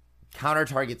 Counter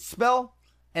target spell,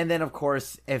 and then of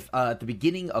course, if at the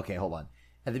beginning, okay, hold on.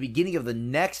 At the beginning of the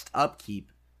next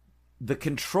upkeep, the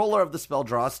controller of the spell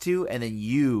draws 2, and then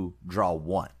you draw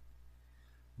 1.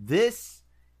 This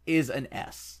is an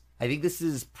S. I think this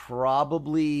is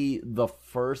probably the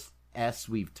first S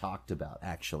we've talked about,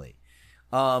 actually.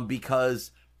 Because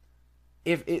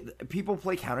if people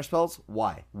play counterspells,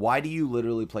 why? Why do you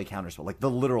literally play counterspell? Like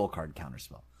the literal card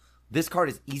counterspell. This card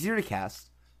is easier to cast.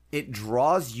 It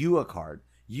draws you a card.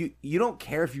 You don't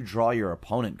care if you draw your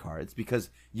opponent cards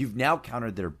because you've now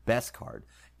countered their best card.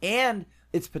 And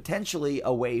it's potentially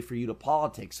a way for you to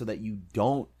politic so that you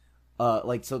don't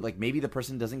maybe the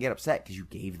person doesn't get upset because you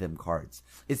gave them cards.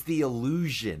 It's the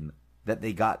illusion that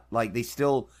they got, like they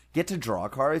still get to draw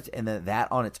cards, and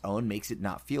that on its own makes it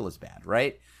not feel as bad,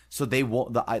 right? So you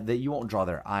won't draw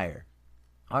their ire.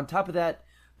 On top of that,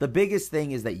 the biggest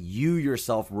thing is that you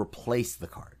yourself replace the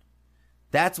card.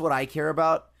 That's what I care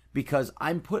about because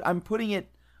I'm putting it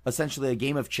essentially a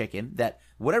game of chicken that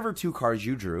whatever 2 cards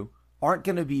you drew aren't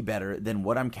going to be better than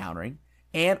what I'm countering.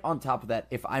 And on top of that,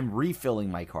 if I'm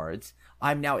refilling my cards,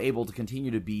 I'm now able to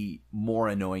continue to be more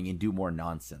annoying and do more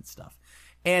nonsense stuff.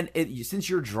 And since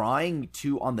you're drawing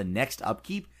 2 on the next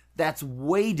upkeep, that's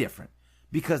way different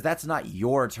because that's not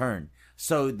your turn.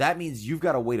 So that means you've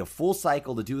got to wait a full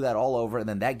cycle to do that all over, and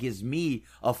then that gives me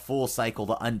a full cycle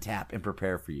to untap and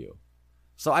prepare for you.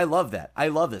 So I love that. I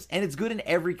love this. And it's good in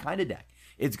every kind of deck.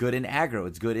 It's good in aggro.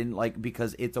 It's good in, like,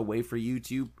 because it's a way for you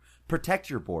to protect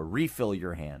your board, refill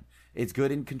your hand. It's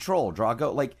good in control, draw,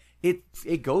 go. Like,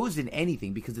 it goes in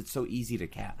anything because it's so easy to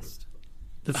cast.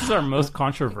 This is our most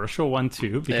controversial one,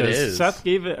 too, because Seth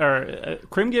gave it, or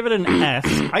Krim gave it an S.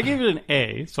 I gave it an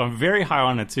A, so I'm very high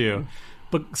on it, too.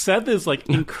 But Seth is, like,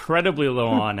 incredibly low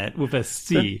on it with a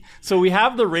C. So we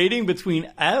have the rating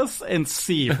between S and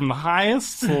C, from the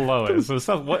highest to the lowest. So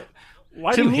Seth,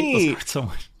 why do you hate this card so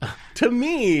much? to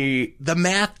me, the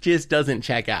math just doesn't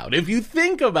check out. If you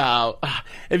think about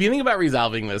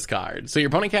resolving this card, so your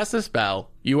opponent casts a spell,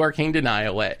 you Arcane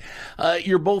Denial it.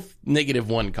 You're both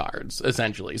 -1 cards,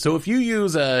 essentially. So if you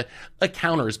use a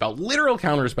counterspell, literal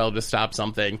counterspell to stop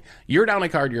something, you're down a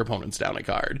card, your opponent's down a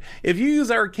card. If you use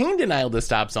Arcane Denial to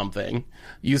stop something,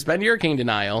 you spend your Arcane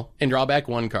Denial and draw back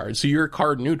 1 card, so you're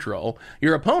card neutral.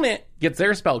 Your opponent gets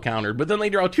their spell countered, but then they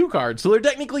draw 2 cards, so they're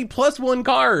technically +1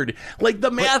 card. Like,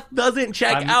 the math doesn't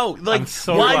check out. Like,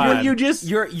 so why glad. wouldn't you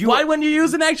just, why wouldn't you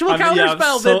use an actual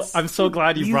counterspell? I'm so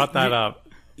glad you brought that up.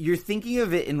 You're thinking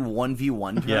of it in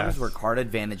 1v1 terms where card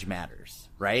advantage matters,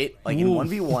 right? Like in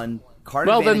 1v1, card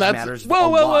advantage matters a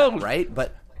lot, right?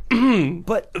 But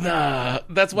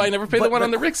that's why I never paid the one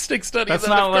on the Rick Stick study. That's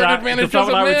not what I would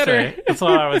say. That's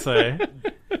what I would say.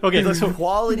 Okay, the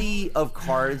quality of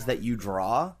cards that you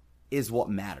draw is what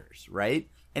matters, right?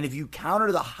 And if you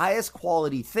counter the highest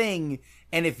quality thing,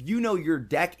 and if you know your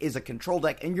deck is a control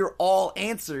deck and you're all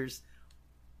answers,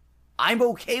 I'm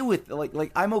okay with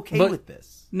with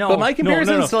this. No, but my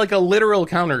comparison is to like a literal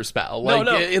counterspell. Like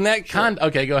in that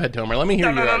okay, go ahead, Tomer. Let me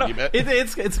hear your argument.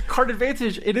 It's card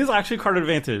advantage. It is actually card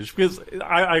advantage because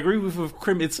I agree with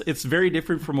Krim. It's very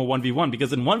different from a 1v1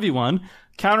 because in 1v1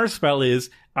 counterspell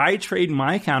is I trade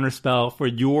my counterspell for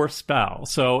your spell,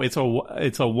 so it's a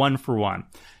 1-for-1.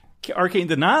 Arcane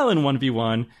Denial in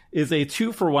 1v1 is a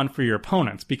 2-for-1 for your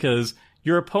opponents because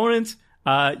your opponent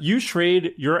you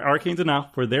trade your Arcane Denial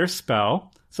for their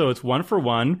spell. So it's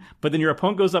 1-for-1, but then your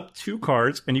opponent goes up 2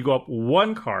 cards and you go up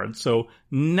 1 card. So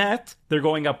net, they're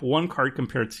going up 1 card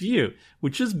compared to you,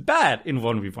 which is bad in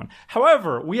 1v1.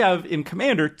 However, we have in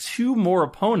Commander 2 more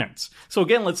opponents. So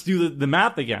again, let's do the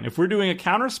math again. If we're doing a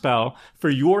counter spell for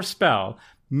your spell,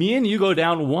 me and you go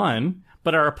down 1,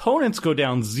 but our opponents go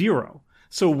down 0.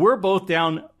 So we're both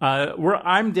down,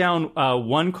 I'm down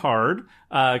 1 card,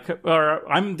 or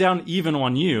I'm down even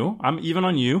on you. I'm even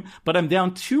on you, but I'm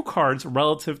down 2 cards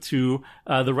relative to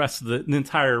the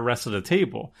entire rest of the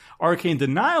table. Arcane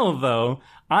Denial, though,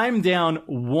 I'm down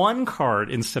 1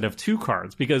 card instead of 2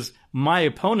 cards because my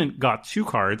opponent got 2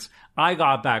 cards. I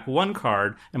got back 1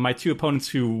 card, and my 2 opponents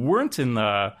who weren't in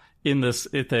this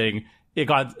thing,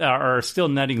 are still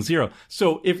netting 0.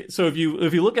 So if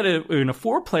you look at it in a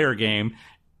 4-player game,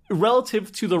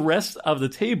 relative to the rest of the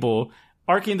table,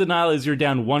 Arcane Denial is you're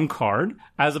down 1 card,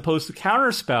 as opposed to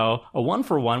Counterspell, a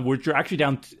 1-for-1, which you're actually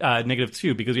down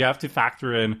 -2 because you have to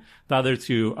factor in the other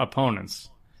 2 opponents.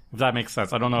 If that makes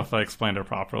sense. I don't know if I explained it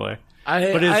properly.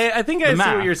 I think I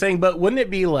see what you're saying, but wouldn't it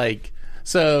be like,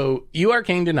 so you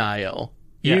Arcane Denial,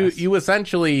 you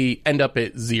essentially end up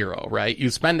at 0, right? You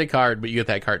spend a card, but you get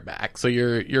that card back. So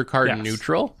you're card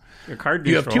neutral. Your card neutral.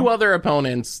 You have 2 other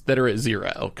opponents that are at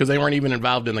 0 because they weren't even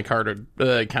involved in the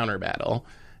counter battle.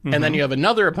 Mm-hmm. And then you have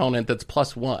another opponent that's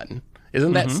 +1.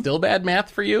 Isn't that still bad math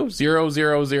for you? 0,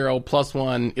 0, 0,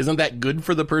 +1. Isn't that good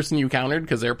for the person you countered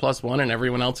because they're +1 and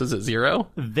everyone else is at 0?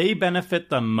 They benefit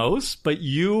the most, but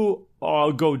you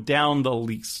all go down the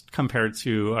least compared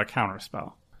to a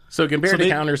counterspell. So compared to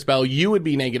Counterspell, you would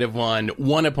be -1,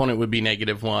 one opponent would be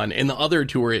 -1, and the other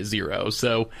 2 are at 0.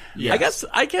 So I guess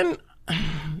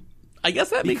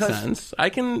that makes sense. I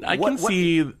can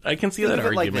see that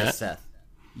argument. Like this, Seth.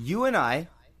 You and I,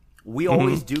 we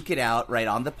always duke it out right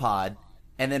on the pod,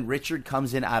 and then Richard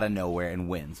comes in out of nowhere and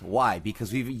wins. Why?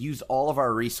 Because we've used all of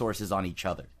our resources on each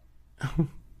other.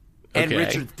 And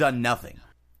Richard's done nothing.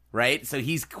 Right? So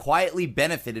he's quietly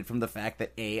benefited from the fact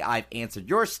that, I've answered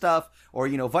your stuff, or,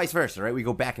 vice versa, right? We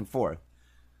go back and forth.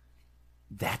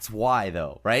 That's why,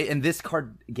 though, right? And this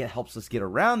card helps us get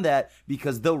around that,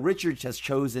 because though Richard has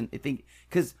chosen, I think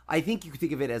you could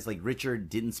think of it as like Richard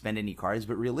didn't spend any cards,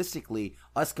 but realistically,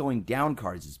 us going down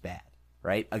cards is bad,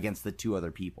 right? Against the 2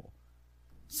 other people.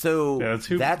 So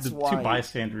that's why 2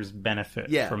 bystanders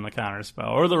benefit from the counter spell,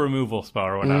 or the removal spell,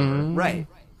 or whatever. Right.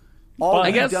 All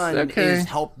we've done is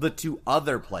help the 2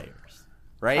 other players,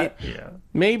 right?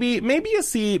 Maybe a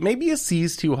C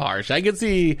is too harsh. I could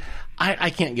see.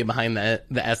 I can't get behind the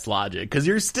S logic because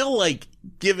you're still like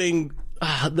giving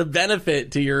the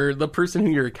benefit to the person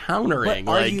who you're countering.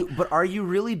 But are you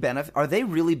really Are they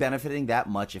really benefiting that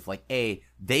much if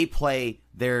they play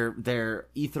their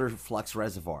Ether Flux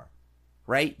Reservoir,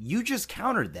 right? You just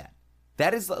countered that.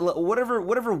 That is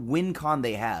whatever win con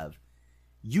they have.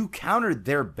 You countered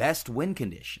their best win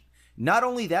condition. Not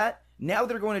only that, now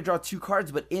they're going to draw 2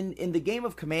 cards, but in the game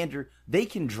of Commander, they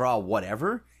can draw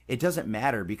whatever. It doesn't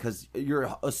matter because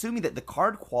you're assuming that the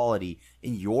card quality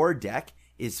in your deck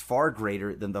is far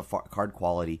greater than the card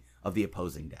quality of the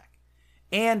opposing deck.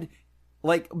 And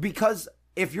because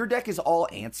if your deck is all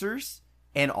answers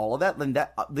and all of that, then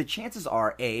the chances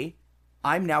are,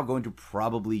 I'm now going to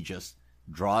probably just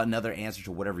draw another answer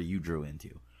to whatever you drew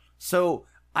into. So,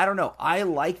 I don't know. I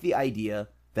like the idea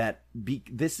that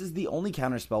this is the only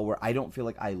counterspell where I don't feel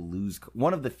like I lose,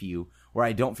 one of the few where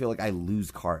I don't feel like I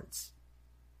lose cards.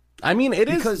 I mean,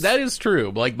 that is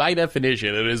true. Like, by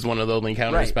definition, it is one of the only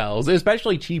counter spells,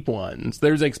 especially cheap ones.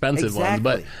 There's expensive ones,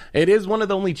 but it is one of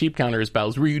the only cheap counter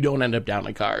spells where you don't end up down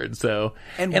a card. So,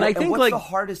 and I think, what's the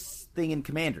hardest thing in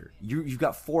Commander? You've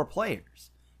got 4 players.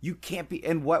 You can't be,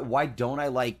 and why don't I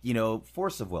like,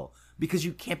 Force of Will? Because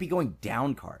you can't be going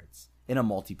down cards in a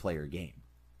multiplayer game.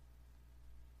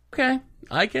 Okay,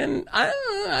 I can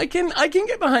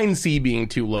get behind C being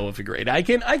too low of a grade. I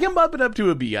can bump it up to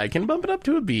a B. I can bump it up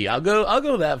to a B. I'll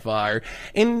go that far.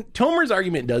 And Tomer's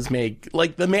argument does make,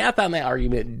 like, the math on that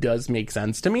argument does make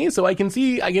sense to me. So I can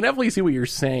definitely see what you're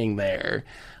saying there.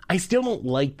 I still don't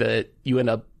like that you end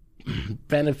up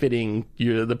benefiting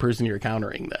the person you're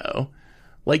countering, though.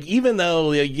 Like, even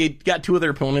though you got 2 other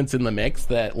opponents in the mix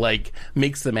that, like,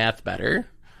 makes the math better,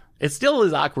 it still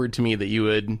is awkward to me that you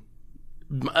would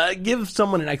give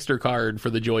someone an extra card for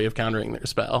the joy of countering their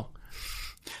spell.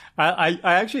 I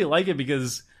actually like it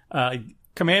because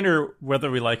Commander,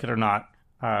 whether we like it or not,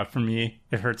 for me,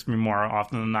 it hurts me more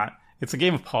often than not. It's a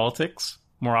game of politics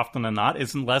more often than not.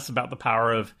 It's less about the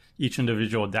power of each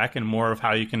individual deck and more of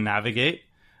how you can navigate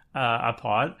a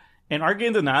pod. And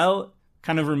Arcane Denial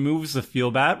kind of removes the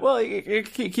feel bad. Well,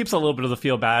 it keeps a little bit of the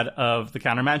feel bad of the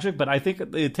counter magic, but I think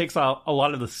it takes a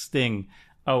lot of the sting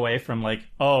away from, like,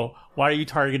 oh, why are you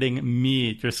targeting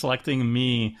me? You're selecting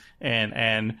me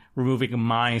and removing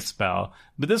my spell.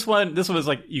 But this one was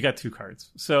like, you got 2 cards.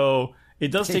 So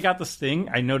it does take out the sting.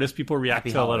 I noticed people react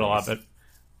to a little of it.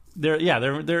 They're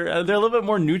a little bit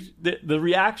more the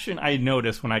reaction I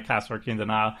noticed when I cast Arcane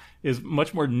Denial is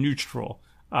much more neutral.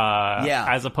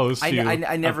 As opposed to I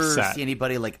never upset. see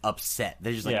anybody like upset.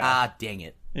 They're just like, dang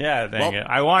it. Yeah, dang it.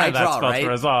 I wanted that spell to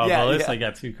resolve, but at least I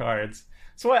got 2 cards.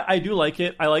 So I do like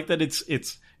it. I like that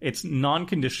it's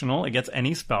non-conditional. It gets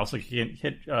any spell, so you can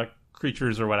hit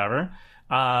creatures or whatever.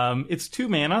 It's 2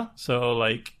 mana, so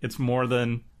like it's more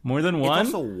than one.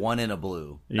 It's also 1 in a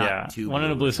blue. Not 2 1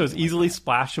 in a blue. So it's easily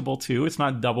splashable too. It's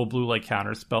not double blue like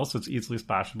Counterspell, so it's easily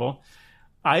splashable.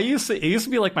 It used to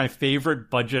be like my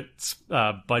favorite budget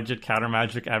counter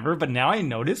magic ever, but now I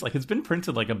notice like it's been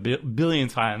printed like a billion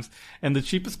times, and the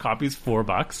cheapest copy is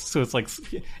 $4. So it's like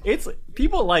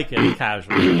people like it in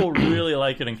casual. People really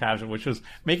like it in casual, which is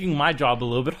making my job a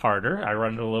little bit harder. I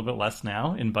run it a little bit less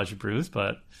now in budget brews,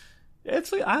 but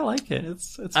I like it.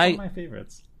 It's one of my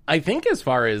favorites. I think as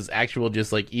far as actual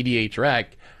just like EDH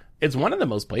rec, it's one of the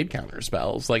most played counter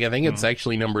spells. Like, I think it's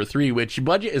actually number 3, which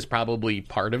budget is probably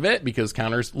part of it because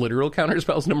literal counter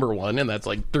spells number 1, and that's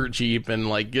like dirt cheap and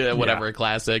like a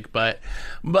classic. But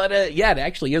it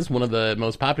actually is one of the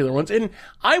most popular ones. And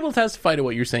I will testify to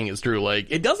what you're saying is true.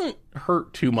 Like, it doesn't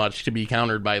hurt too much to be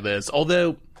countered by this,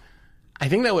 although I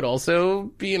think that would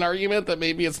also be an argument that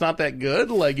maybe it's not that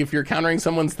good. Like, if you're countering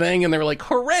someone's thing and they're like,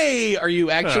 hooray, are you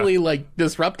actually, like,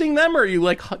 disrupting them, or are you,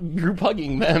 like, group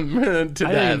hugging them to death?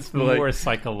 I think it's more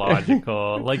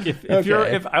psychological. Like,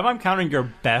 if I'm countering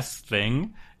your best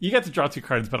thing, you get to draw 2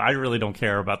 cards, but I really don't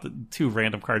care about the 2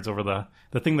 random cards over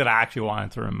the thing that I actually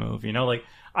wanted to remove, Like,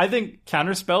 I think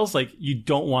counter spells, like, you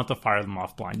don't want to fire them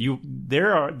off blind. They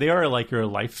are like your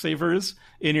lifesavers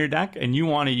in your deck, and you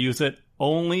want to use it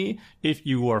only if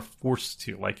you are forced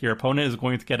to. Like, your opponent is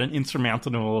going to get an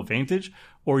insurmountable advantage,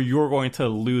 or you're going to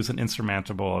lose an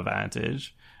insurmountable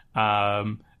advantage.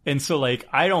 And so, like,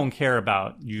 I don't care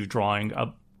about you drawing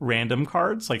up random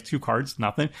cards, like 2 cards,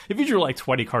 nothing. If you drew like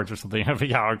 20 cards or something, I'd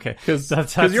be, okay. Because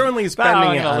you're only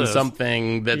spending it on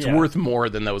something that's worth more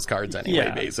than those cards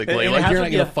anyway, basically. And like, you're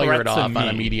not going to fire it off on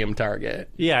a medium target.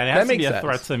 Yeah, and it has to be a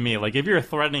threat to me. Like, if you're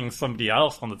threatening somebody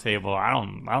else on the table, I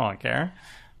don't care.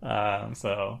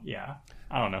 So yeah,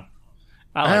 I don't know.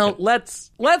 Let's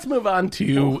move on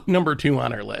to number 2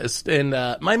 on our list, and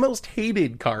my most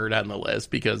hated card on the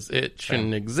list because it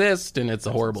shouldn't exist and it's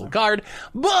a horrible card,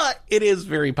 but it is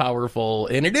very powerful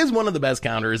and it is one of the best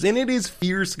counters, and it is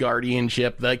Fierce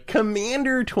Guardianship, the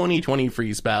Commander 2020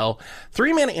 free spell.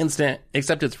 3 mana instant,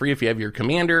 except it's free if you have your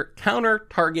commander counter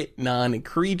target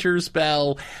non-creature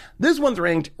spell. This one's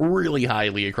ranked really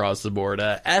highly across the board.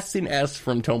 S and S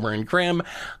from Tomer and Krim.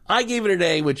 I gave it an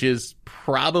A, which is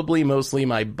probably mostly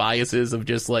my biases of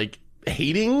just like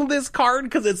hating this card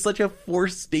because it's such a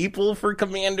force staple for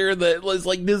Commander that was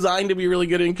like designed to be really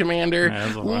good in Commander.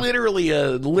 Yeah, literally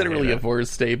a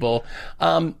force staple.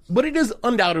 But it is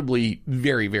undoubtedly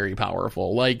very, very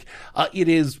powerful. Like, it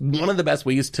is one of the best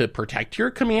ways to protect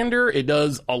your Commander. It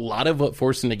does a lot of what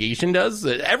Force of Negation does.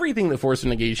 Everything that Force of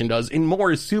Negation does, and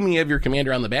more, assuming you have your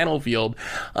Commander on the battlefield.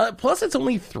 Plus, it's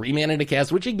only 3 mana to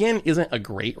cast, which again isn't a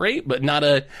great rate, but not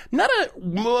a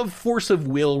force of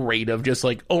will rate of just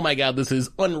like, oh my god, this is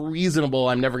unreasonable,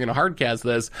 I'm never going to hardcast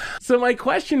this. So my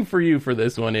question for you for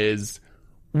this one is,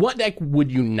 what deck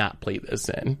would you not play this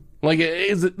in? Like,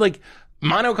 is it like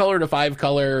monocolor to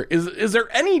 5-color? Is there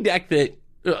any deck that,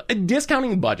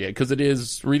 discounting budget, because it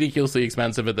is ridiculously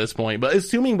expensive at this point, but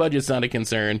assuming budget's not a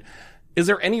concern, is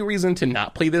there any reason to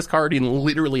not play this card in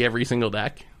literally every single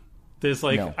deck? There's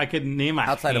like, no. I could name a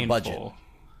outside handful. of budget.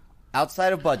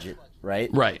 Outside of budget, right?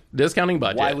 Right. Discounting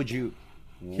budget. Why would you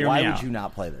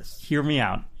not play this? Hear me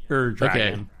out. Dragon.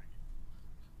 Okay.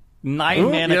 9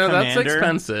 mana yeah, Commander. That's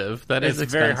expensive. That is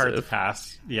expensive. Very hard to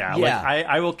pass. Yeah. Like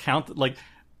I will count, like,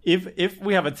 if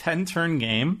we have a 10-turn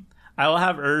game, I will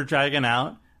have Dragon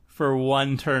out for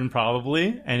 1 turn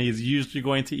probably, and he's usually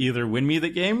going to either win me the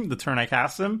game the turn I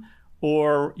cast him,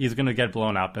 or he's going to get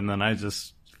blown up, and then I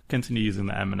just continue using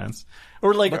the Eminence.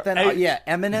 Or like, but then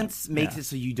Eminence makes it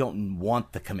so you don't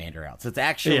want the Commander out. So it's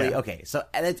actually okay. So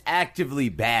it's actively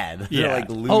bad to like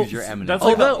lose your Eminence. That's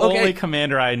like the only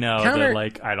Commander I know that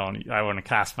like I want to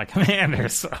cast my Commander.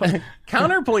 So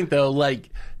counterpoint though, like,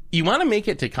 you want to make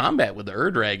it to combat with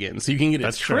the Dragon so you can get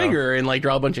a trigger and like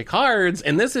draw a bunch of cards.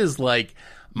 And this is like,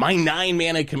 my 9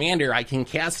 mana Commander, I can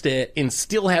cast it and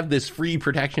still have this free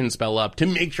protection spell up to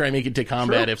make sure I make it to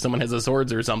combat if someone has a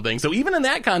swords or something. So even in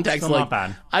that context, still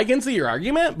like, I can see your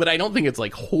argument, but I don't think it's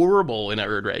like horrible in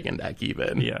a Dragon deck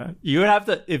even. Yeah. You would have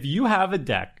to, if you have a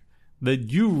deck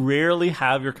that you rarely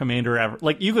have your Commander ever,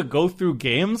 like you could go through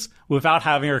games without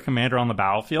having your Commander on the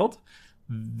battlefield,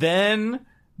 then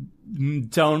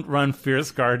don't run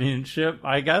Fierce Guardianship,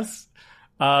 I guess.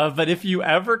 But if you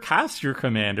ever cast your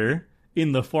Commander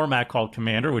in the format called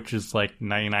Commander, which is like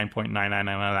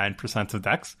 99.9999% of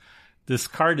decks, this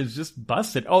card is just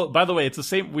busted. Oh, by the way, it's the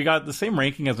same. We got the same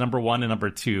ranking as number 1 and number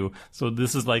 2. So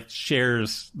this is like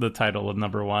shares the title of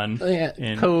number 1.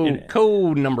 Yeah,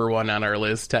 co number 1 on our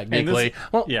list technically.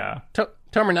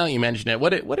 Tomer, now that you mention it,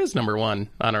 what is number 1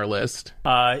 on our list?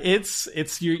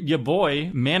 It's your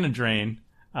boy Mana Drain.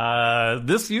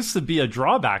 This used to be a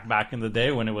drawback back in the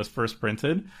day when it was first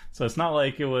printed. So it's not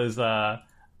like it was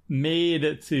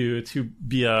made to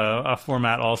be a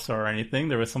format also or anything.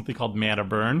 There was something called Mana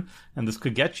Burn, and this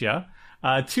could get you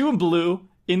 2 in blue,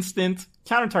 instant,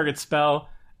 counter target spell.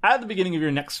 At the beginning of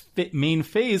your next main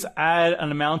phase, add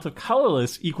an amount of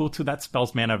colorless equal to that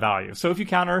spell's mana value. So if you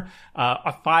counter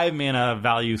a 5 mana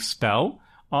value spell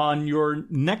on your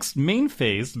next main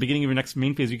phase, the beginning of your next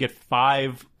main phase, you get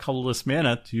 5 colorless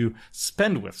mana to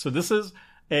spend with. So this is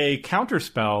a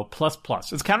counterspell plus.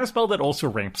 It's a counterspell that also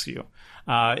ramps you.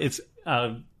 It's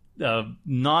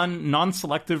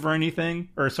non-selective or anything,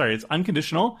 it's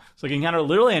unconditional. So you can counter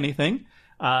literally anything.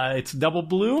 It's double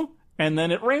blue, and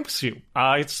then it ramps you.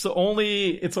 It's the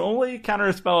only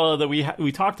counterspell that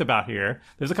we talked about here.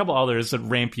 There's a couple others that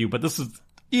ramp you, but this is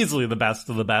easily the best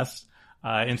of the best.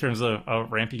 In terms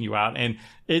of ramping you out, and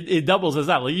it doubles as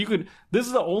that. Like this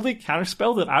is the only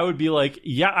counterspell that I would be like,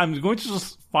 yeah, I'm going to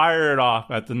just fire it off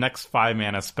at the next 5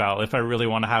 mana spell if I really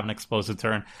want to have an explosive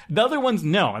turn. The other ones,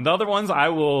 no, and the other ones I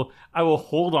will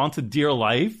hold on to dear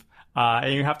life,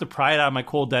 and you have to pry it out of my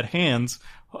cold dead hands.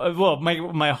 Well,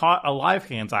 my hot alive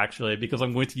hands actually, because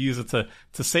I'm going to use it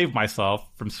to save myself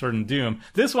from certain doom.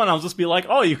 This one I'll just be like,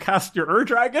 oh, you cast your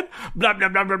Dragon, blah blah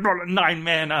blah blah blah, 9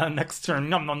 mana next turn,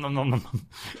 nom nom nom nom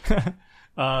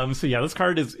nom. So yeah, this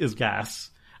card is gas.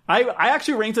 I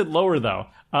actually ranked it lower though.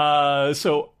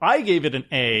 So I gave it an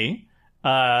A.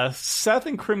 Seth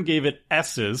and Krim gave it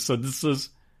S's. So this is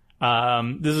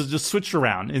just switched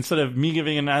around. Instead of me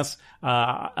giving an S,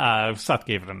 Seth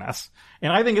gave it an S.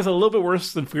 And I think it's a little bit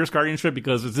worse than Fierce Guardianship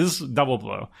because it is double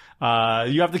blow.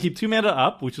 You have to keep 2 mana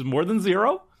up, which is more than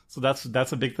 0. So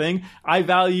that's a big thing. I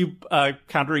value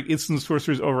countering instant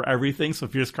sorceries over everything. So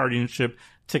Fierce Guardianship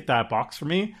ticked that box for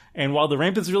me. And while the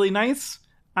ramp is really nice,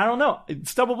 I don't know.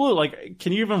 It's double blue. Like,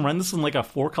 can you even run this in like a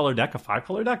 4-color deck, a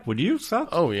 5-color deck? Would you, Seth?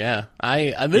 Oh yeah.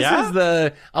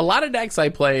 A lot of decks I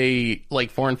play,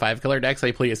 like 4 and 5-color decks,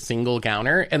 I play a single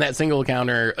counter, and that single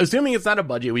counter, assuming it's not a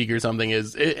budget week or something,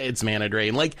 it's Mana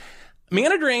Drain. Like,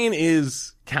 Mana Drain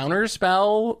is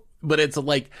counterspell but it's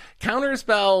like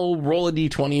counterspell, roll a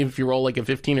d20. If you roll like a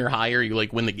 15 or higher, you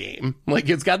like win the game. Like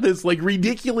it's got this like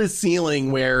ridiculous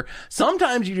ceiling where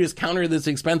sometimes you just counter this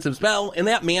expensive spell and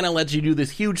that mana lets you do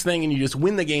this huge thing and you just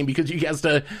win the game because you cast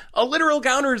a literal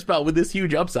counterspell with this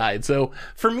huge upside. So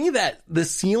for me, that the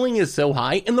ceiling is so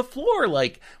high and the floor,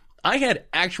 like, I had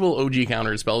actual OG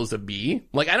Counterspells of B.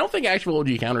 Like, I don't think actual OG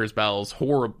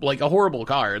Counterspells like a horrible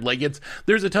card. Like,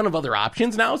 there's a ton of other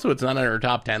options now, so it's not on our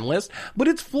top 10 list. But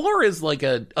its floor is like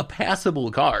a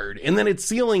passable card. And then its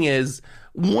ceiling is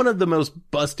one of the most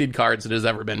busted cards that has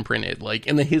ever been printed, like,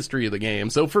 in the history of the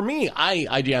game. So for me,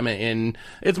 I jam it in.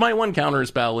 It's my one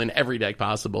Counterspell in every deck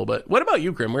possible. But what about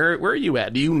you, Krim? Where are you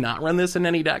at? Do you not run this in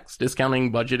any decks?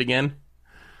 Discounting budget again?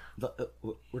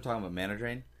 We're talking about Mana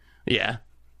Drain? Yeah.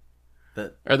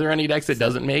 Are there any decks it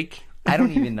doesn't make? I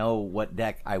don't even know what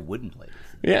deck I wouldn't play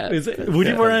this in. Yeah. Would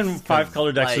you run 5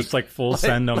 color decks just like full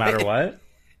send no matter what?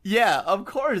 Yeah, of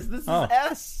course. This is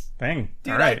S. Dang.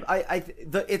 Dude, all right.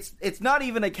 It's not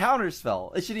even a counter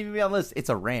spell. It shouldn't even be on the list. It's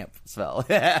a ramp spell.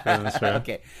 That's fair.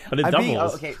 Okay. But it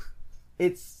doubles. Okay.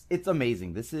 It's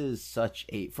amazing. This is such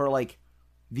for like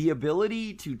the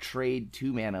ability to trade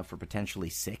 2 mana for potentially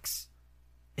 6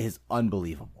 is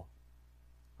unbelievable.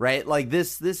 Right? Like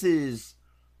this is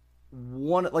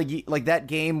one like that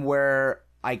game where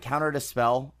I countered a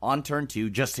spell on turn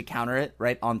 2 just to counter it,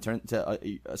 right? On turn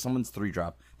to someone's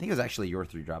 3-drop. I think it was actually your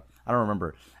 3-drop. I don't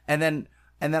remember. And then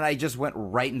I just went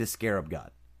right into Scarab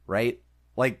God, right?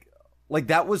 Like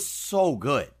that was so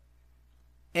good.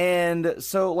 And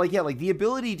so like the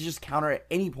ability to just counter at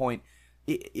any point.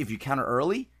 If you counter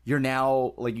early, you're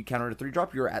now, like, you counter a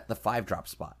 3-drop, you're at the 5-drop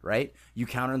spot, right? You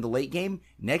counter in the late game,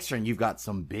 next turn you've got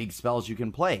some big spells you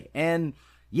can play. And,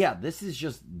 yeah, this is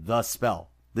just the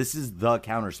spell. This is the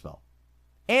counter spell.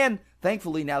 And,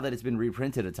 thankfully, now that it's been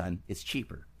reprinted a ton, it's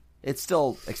cheaper. It's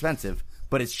still expensive,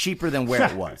 but it's cheaper than where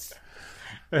it was.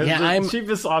 The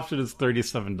cheapest option is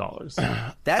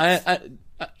 $37. That's...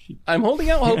 I'm holding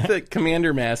out hope that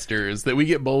Commander Masters, that we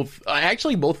get both,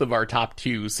 actually both of our top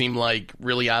 2 seem like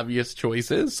really obvious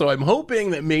choices. So I'm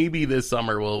hoping that maybe this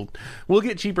summer we'll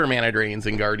get cheaper mana drains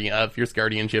and Fierce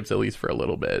Guardianships at least for a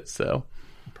little bit. So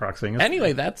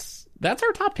anyway, that's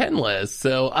our top 10 list.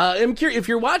 So I'm curious, if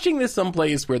you're watching this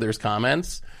someplace where there's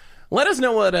comments, let us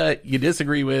know what you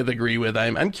disagree with, agree with.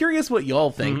 I'm curious what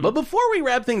y'all think. Mm-hmm. But before we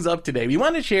wrap things up today, we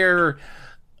want to share...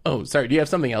 Oh, sorry. Do you have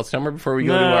something else, Tomer, before we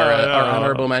go to our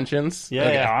honorable mentions?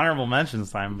 Yeah, yeah, honorable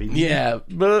mentions time. Yeah,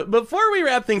 but before we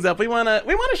wrap things up, we want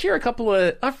to share a couple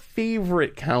of our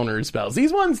favorite counter spells.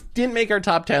 These ones didn't make our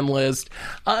top 10 list,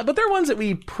 but they're ones that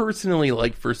we personally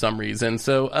like for some reason.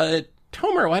 So,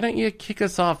 Tomer, why don't you kick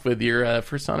us off with your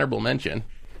first honorable mention?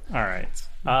 All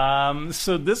right.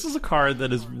 So this is a card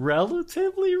that is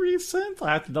relatively recent.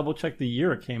 I have to double check the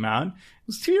year it came out. It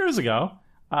was 2 years ago.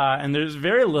 And there's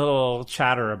very little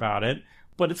chatter about it,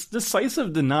 but it's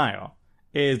Decisive Denial.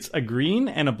 It's a green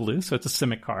and a blue, so it's a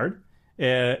Simic card.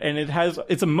 And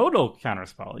it's a modal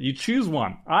counterspell. You choose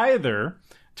one. Either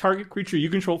target creature you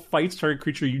control fights target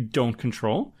creature you don't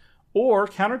control, or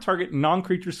counter target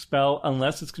non-creature spell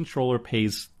unless its controller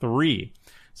pays 3.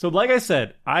 So like I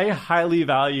said, I highly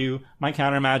value my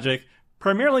counter magic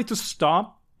primarily to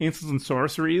stop instants and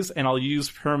sorceries, and I'll use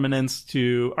permanents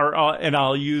and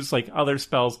I'll use like other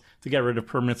spells to get rid of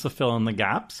permanents to fill in the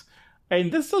gaps.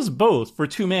 And this does both for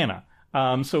 2 mana.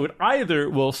 So it either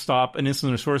will stop an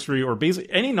instant or sorcery or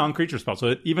basically any non-creature spell.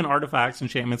 So even artifacts,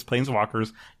 enchantments,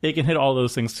 planeswalkers, it can hit all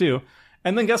those things too.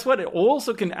 And then guess what? It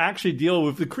also can actually deal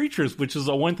with the creatures, which is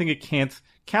the one thing it can't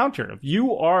counter. If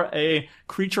you are a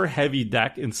creature-heavy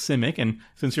deck in Simic, and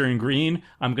since you're in green,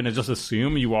 I'm going to just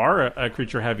assume you are a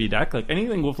creature-heavy deck. Like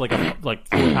anything with like 4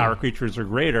 power creatures or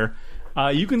greater,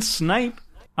 you can snipe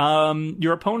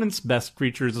your opponent's best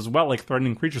creatures as well, like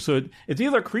threatening creatures. So it's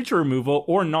either creature removal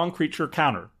or non-creature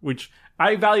counter, which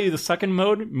I value the second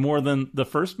mode more than the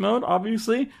first mode,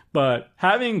 obviously. But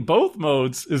having both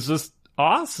modes is just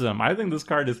awesome. I think this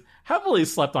card is heavily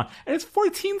slept on. And it's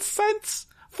 14 cents.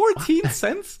 14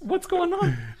 cents? What's going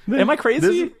on? Am I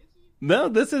crazy?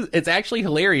 It's actually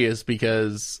hilarious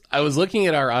because I was looking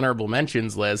at our honorable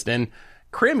mentions list, and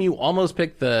Krim, you almost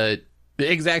picked the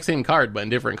exact same card but in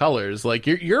different colors. Like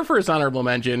your first honorable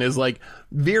mention is like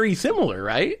very similar,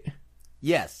 right?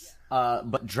 Yes,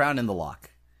 but Drown in the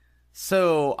Loch.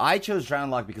 So I chose Drown in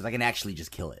the Loch because I can actually just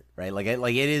kill it, right? Like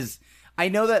it is. I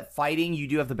know that fighting you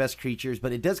do have the best creatures,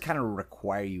 but it does kind of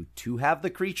require you to have the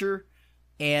creature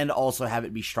and also have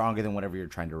it be stronger than whatever you're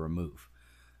trying to remove.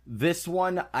 This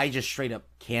one, I just straight up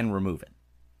can remove it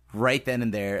right then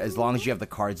and there, as long as you have the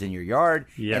cards in your yard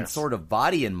and sort of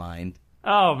body in mind.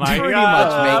 Oh my pretty god!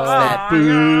 much makes that.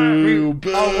 Boo,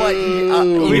 boo. Oh,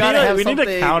 what? We need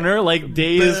a counter like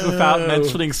days without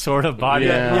mentioning Sword of Body.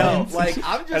 Yeah. Yo, like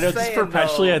I'm just And it's saying,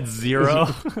 perpetually though, at 0.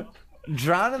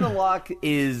 Drown in the Lock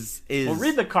is. Well,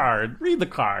 read the card. Read the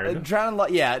card. Drown in Lock.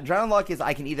 Yeah, Drown in the Lock is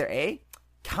I can either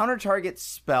counter target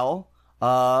spell.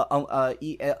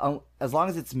 As long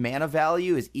as its mana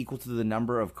value is equal to the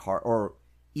number of or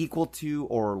equal to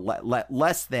or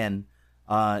less than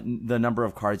the number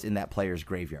of cards in that player's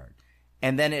graveyard.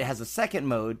 And then it has a second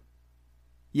mode.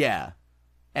 Yeah.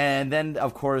 And then,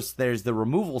 of course, there's the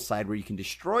removal side where you can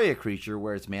destroy a creature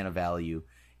where its mana value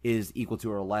is equal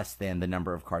to or less than the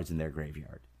number of cards in their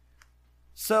graveyard.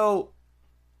 So,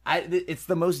 it's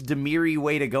the most Demiri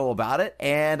way to go about it,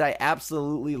 and I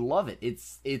absolutely love it.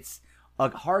 It's a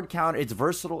hard counter. It's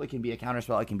versatile. It can be a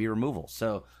counterspell. It can be removal.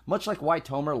 So, much like why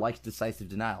Tomer likes Decisive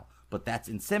Denial. But that's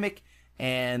in Simic.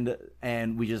 And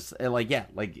we just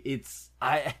it's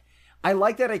I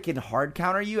like that I can hard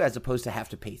counter you as opposed to have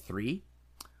to pay 3.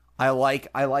 I like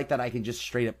that I can just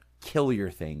straight up kill your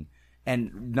thing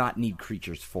and not need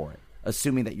creatures for it,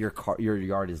 assuming that your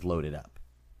yard is loaded up.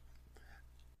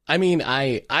 I mean,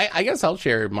 I guess I'll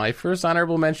share my first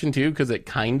honorable mention too, because it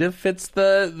kind of fits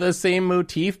the same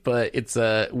motif, but it's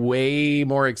way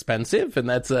more expensive, and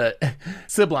that's a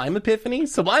Sublime Epiphany.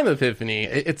 Sublime Epiphany,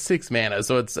 it's 6 mana,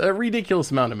 so it's a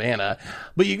ridiculous amount of mana,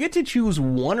 but you get to choose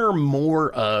one or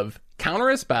more of counter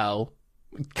a spell,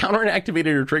 counter an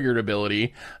activated or triggered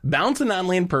ability, bounce a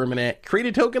non-land permanent, create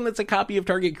a token that's a copy of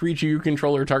target creature you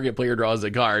control or target player draws a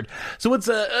card. So it's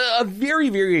a very,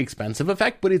 very expensive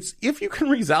effect, but if you can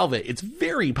resolve it, it's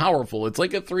very powerful. It's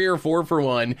like a 3 or 4 for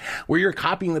 1, where you're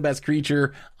copying the best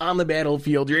creature on the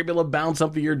battlefield, you're able to bounce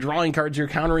something, you're drawing cards, you're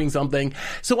countering something.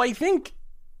 So I think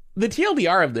the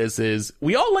TLDR of this is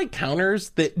we all like counters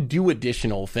that do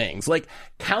additional things. Like,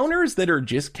 counters that are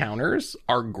just counters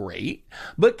are great,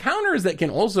 but counters that can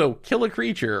also kill a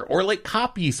creature or like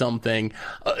copy something,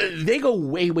 they go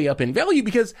way, way up in value,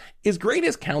 because as great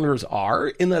as counters are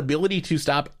in the ability to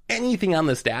stop anything on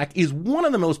the stack is one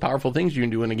of the most powerful things you can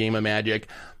do in a game of Magic.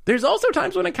 There's also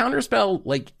times when a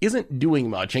counterspell isn't doing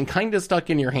much and kind of stuck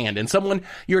in your hand, and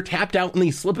you're tapped out and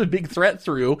they slip a big threat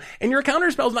through, and your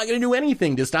counterspell's not going to do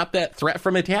anything to stop that threat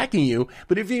from attacking you.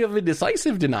 But if you have a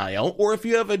Decisive Denial, or if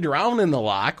you have a Drown in the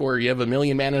Lock, or you have a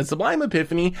million mana and Sublime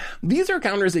Epiphany, these are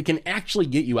counters that can actually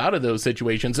get you out of those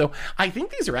situations. So I think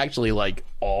these are actually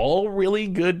all really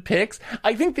good picks.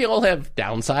 I think they all have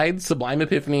downsides. Sublime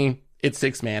Epiphany, it's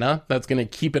 6 mana. That's going to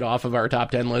keep it off of our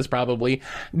top 10 list, probably.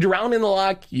 Drown in the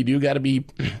Lock, you do got to be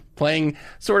playing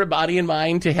Sword of Body and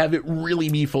Mind to have it really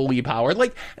be fully powered.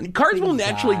 Cards will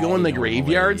naturally go in the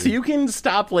graveyard, so you can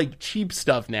stop, cheap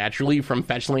stuff naturally from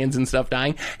fetch lands and stuff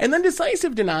dying. And then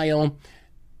Decisive Denial,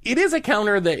 it is a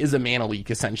counter that is a mana leak,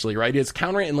 essentially, right? It's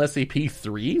counter it unless they pay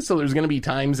 3, so there's going to be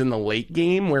times in the late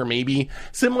game where maybe,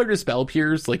 similar to Spell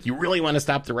Pierce, you really want to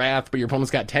stop the Wrath, but your opponent's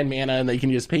got 10 mana and they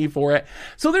can just pay for it.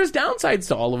 So there's downsides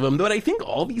to all of them, but I think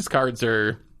all these cards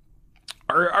are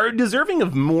deserving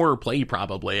of more play,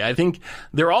 probably. I think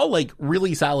they're all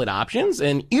really solid options,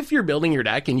 and if you're building your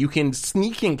deck and you can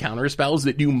sneak in counter spells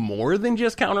that do more than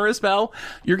just counter a spell,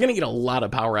 you're going to get a lot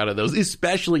of power out of those,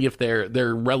 especially if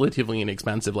they're relatively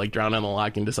inexpensive, like Drown in the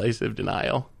Lock and Decisive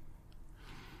Denial.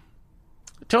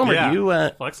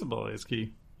 Tomer, flexibility is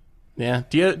key. Yeah,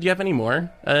 do you have any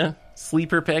more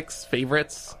sleeper picks,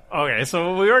 favorites? Okay,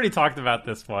 so we already talked about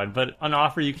this one, but An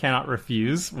Offer You Cannot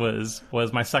Refuse was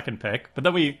my second pick. But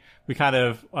then we kind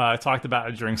of talked about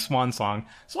it during Swan Song.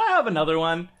 So I have another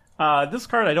one. This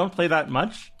card I don't play that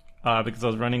much because I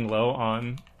was running low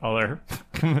on other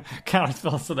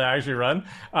counterspells that I actually run.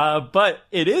 But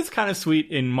it is kind of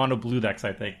sweet in mono blue decks,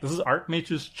 I think. This is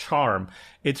Archmage's Charm.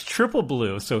 It's triple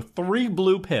blue, so 3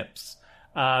 blue pips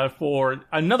for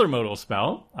another modal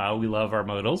spell. We love our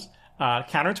modals.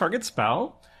 Counter target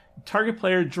spell. Target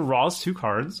player draws 2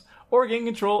 cards, or gain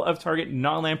control of target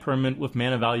non-land permanent with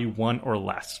mana value 1 or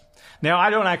less. Now, I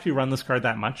don't actually run this card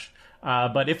that much,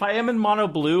 but if I am in mono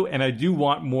blue and I do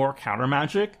want more counter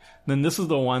magic, then this is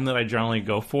the one that I generally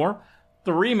go for.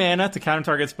 3 mana to counter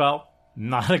target spell,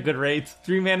 not a good rate.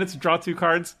 3 mana to draw 2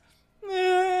 cards,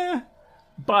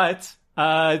 but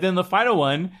then the final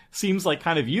one seems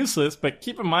kind of useless, but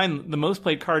keep in mind the most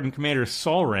played card in Commander is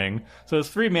Sol Ring. So it's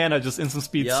 3 mana, just instant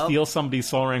speed, steal somebody's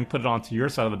Sol Ring, put it onto your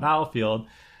side of the battlefield.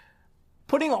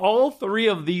 Putting all 3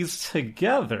 of these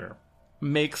together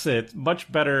makes it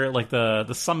much better,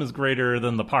 the sum is greater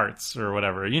than the parts, or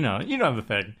whatever. You know the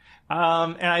thing.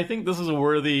 And I think this is a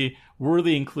worthy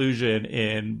inclusion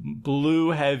in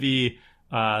blue-heavy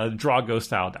draw-go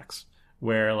style decks.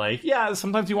 where, like, yeah,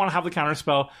 sometimes you want to have the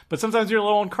counterspell, but sometimes you're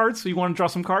low on cards, so you want to draw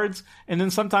some cards, and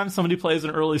then sometimes somebody plays an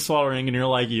early swallowing, and you're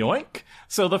like, yoink.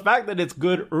 So the fact that it's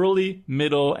good early,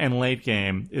 middle, and late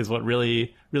game is what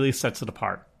really, really sets it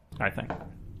apart, I think.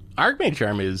 Archmage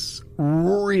Charm is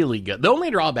really good. The only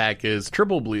drawback is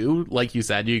triple blue. Like you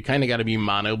said, you kind of got to be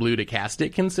mono blue to cast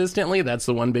it consistently. That's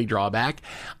the one big drawback.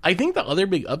 I think the other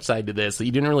big upside to this that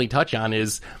you didn't really touch on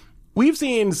is we've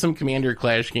seen some Commander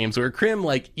Clash games where Krim,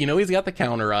 like, you know, he's got the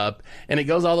counter up and it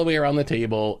goes all the way around the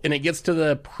table and it gets to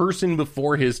the person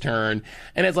before his turn.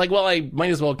 And it's like, well, I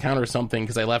might as well counter something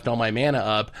because I left all my mana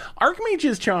up.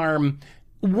 Archmage's Charm,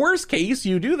 worst case,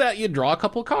 you do that, you draw a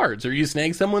couple cards, or you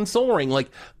snag someone's Soul Ring.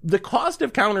 Like, the cost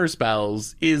of counter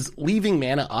spells is leaving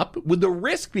mana up, with the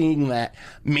risk being that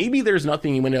maybe there's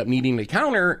nothing you end up needing to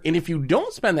counter, and if you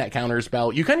don't spend that counter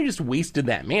spell, you kind of just wasted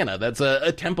that mana. That's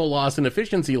a tempo loss and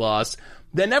efficiency loss.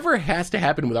 That never has to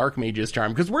happen with Archmage's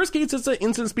Charm, because worst case, it's an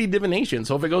instant speed divination.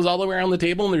 So if it goes all the way around the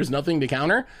table and there's nothing to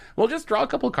counter, well, just draw a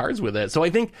couple cards with it. So I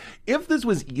think if this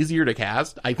was easier to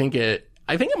cast, I think it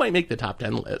might make the top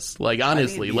 10 list. Like,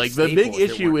 honestly, like, the big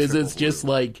issue is it's just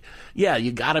like, yeah,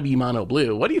 you gotta be mono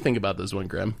blue. What do you think about this one,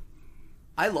 Grim?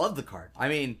 I love the card. I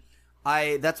mean,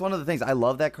 that's one of the things. I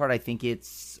love that card. I think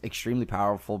it's extremely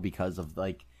powerful because of,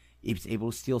 like, it's able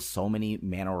to steal so many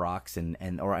mana rocks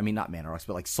or I mean, not mana rocks,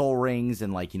 but like soul rings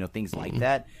and, like, you know, things like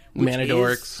that. Mana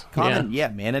dorks. Common, yeah,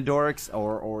 mana dorks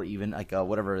or even like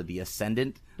whatever, the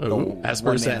Ascendant.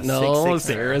 Esper Sentinel,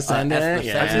 Sarah Ascendant.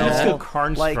 Let's go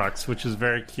Constructs, which is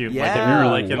very cute. Yeah, like, if you're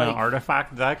like in an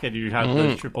artifact deck and you have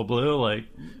the triple blue, like,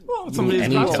 well, some of these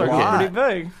cards are pretty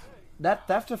big. That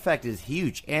theft effect is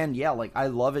huge, and yeah, like, I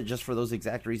love it just for those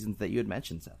exact reasons that you had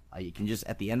mentioned, Seth. You can just,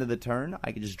 at the end of the turn,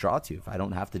 I can just draw two if I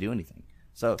don't have to do anything.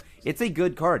 So, it's a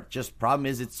good card, just problem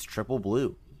is it's triple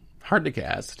blue. Hard to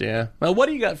cast, yeah. Well, what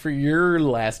do you got for your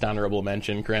last honorable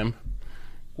mention, Krim?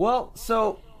 Well,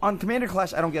 so, on Commander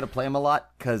Clash, I don't get to play them a lot,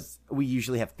 because we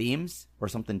usually have themes or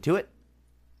something to it.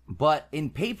 But in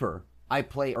paper, I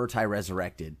play Urtai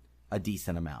Resurrected a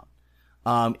decent amount.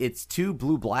 It's 2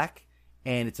 blue-black,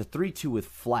 and it's a 3/2 with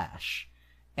flash.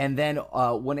 And then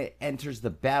when it enters the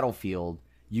battlefield,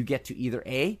 you get to either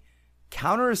A,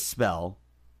 counter a spell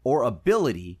or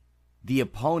ability, the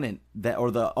opponent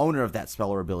or the owner of that spell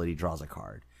or ability draws a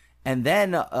card. And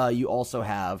then you also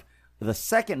have the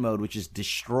second mode, which is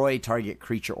destroy target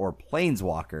creature or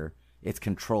planeswalker. Its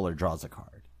controller draws a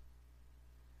card.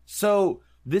 So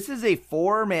this is a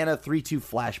 4-mana 3/2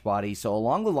 flash body, so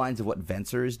along the lines of what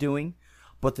Venser is doing.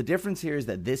 But the difference here is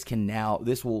that this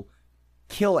will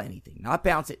kill anything. Not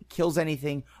bounce, it kills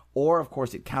anything. Or, of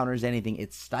course, it counters anything.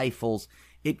 It stifles.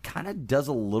 It kind of does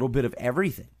a little bit of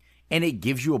everything. And it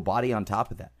gives you a body on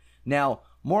top of that. Now,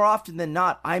 more often than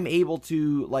not, I'm able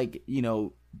to, like, you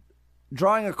know,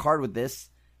 drawing a card with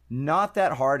this, not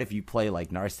that hard if you play,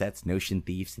 like, Narsets, Notion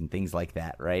Thieves, and things like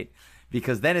that, right?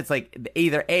 Because then it's like,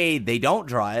 either A, they don't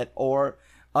draw it, or...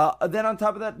 then on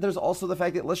top of that, there's also the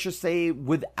fact that, let's just say,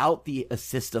 without the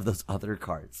assist of those other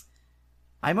cards,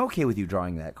 I'm okay with you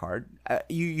drawing that card.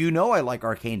 You know I like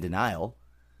Arcane Denial,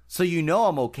 so you know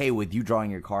I'm okay with you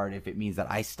drawing your card if it means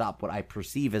that I stop what I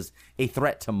perceive as a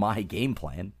threat to my game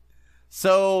plan.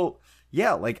 So,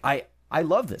 yeah, like, I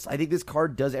love this. I think this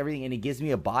card does everything, and it gives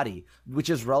me a body, which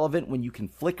is relevant when you can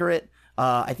flicker it.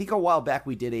 I think a while back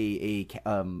we did a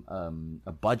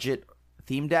budget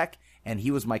theme deck, and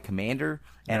he was my commander,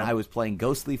 and I was playing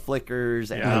ghostly flickers,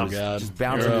 and I was just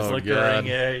bouncing his flickering.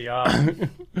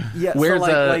 Yeah,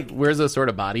 wears a sort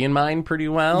of body in mind pretty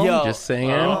well. Just saying.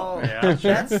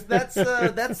 That's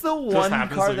the one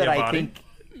card that I think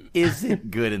isn't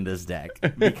good in this deck,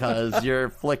 because you're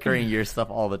flickering your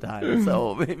stuff all the time.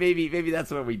 So maybe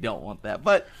that's where we don't want that.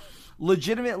 But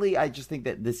legitimately, I just think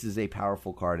that this is a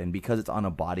powerful card, and because it's on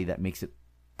a body, that makes it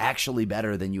actually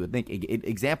better than you would think.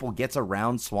 Example, gets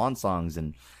around swan songs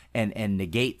and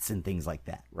negates and things like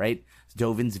that, right?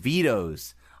 Dovin's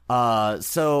vetoes.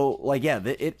 So, like, yeah,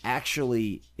 it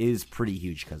actually is pretty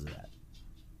huge because of that.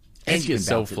 It's just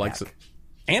so flexible.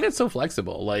 And it's so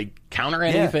flexible. Like, counter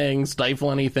anything,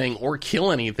 stifle anything, or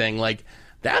kill anything. Like,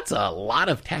 that's a lot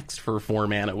of text for 4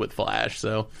 mana with flash.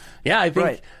 So, yeah, I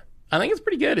think... I think it's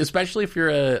pretty good, especially if you're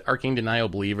a Arcane Denial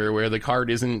believer, where the card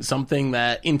isn't something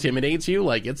that intimidates you.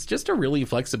 Like, it's just a really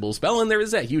flexible spell, and there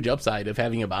is that huge upside of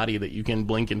having a body that you can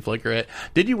blink and flicker it.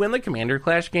 Did you win the Commander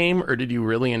Clash game, or did you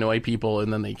really annoy people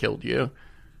and then they killed you?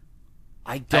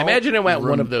 I imagine it went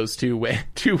one of those two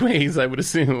ways, I would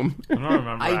assume. I don't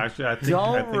remember, actually. I think you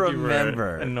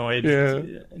were annoyed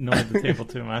the table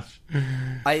too much.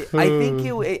 I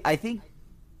think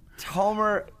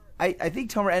Talmer... I think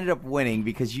Tomer ended up winning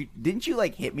because you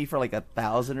like hit me for like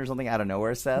 1,000 or something out of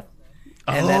nowhere, Seth.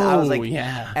 And then I was like,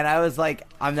 yeah. And I was like,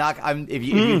 if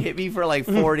you hit me for like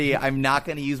 40, I'm not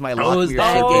going to use my luck. Game.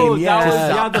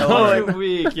 Yeah, the whole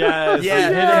week. Yes. Yeah.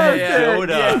 And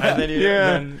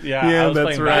then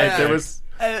that's right.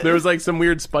 Yeah. There was like some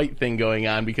weird spite thing going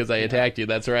on because I attacked you.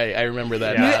 That's right. I remember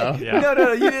that now.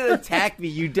 No, you didn't attack me.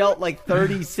 You dealt like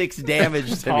 36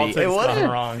 damage to me. It wasn't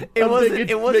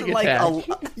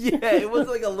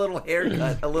like a little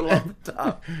haircut, a little off the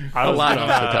top.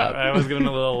 I was giving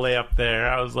a little layup there.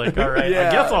 I was like, all right,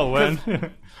 I guess I'll win.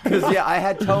 Because I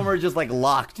had Tomer just like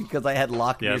locked because I had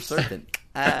locked your serpent.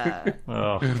 Exiling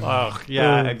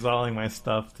my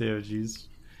stuff too. Jeez,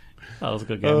 that was a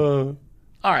good game.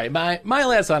 All right, my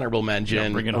last honorable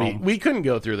mention. Bring it home. We couldn't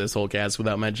go through this whole cast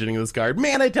without mentioning this card,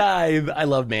 Mana Tithe. I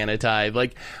love Mana Tithe.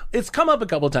 Like, it's come up a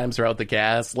couple times throughout the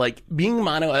cast. Like, being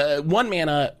mono, 1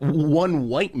 mana, 1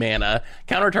 white mana,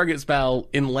 counter target spell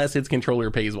unless its controller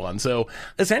pays 1. So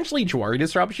essentially, Jwari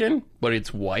Disruption, but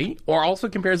it's white. Or also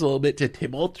compares a little bit to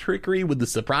Tibalt Trickery with the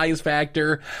surprise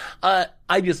factor.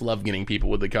 I just love getting people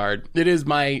with the card. It is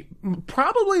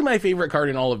probably my favorite card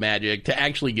in all of Magic to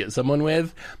actually get someone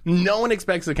with. No one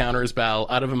expects a counter spell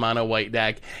out of a mono white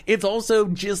deck. It's also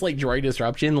just like Jwari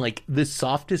Disruption, like the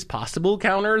softest possible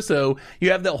counter. So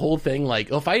you have that whole thing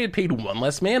like, if I had paid 1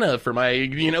 less mana for my,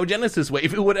 Genesis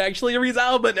Wave, it would actually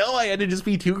resolve. But no, I had to just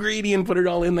be too greedy and put it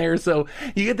all in there. So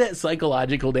you get that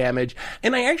psychological damage.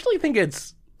 And I actually think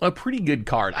it's a pretty good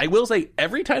card. I will say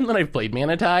every time that I've played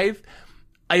Mana Tithe,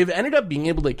 I have ended up being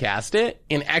able to cast it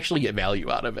and actually get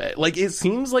value out of it. Like, it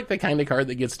seems like the kind of card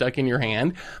that gets stuck in your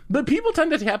hand, but people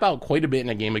tend to tap out quite a bit in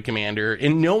a game of Commander,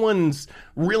 and no one's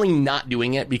really not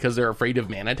doing it because they're afraid of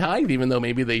Mana Tithe, even though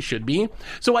maybe they should be.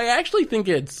 So I actually think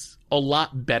it's a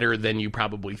lot better than you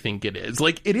probably think it is.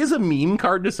 Like, it is a meme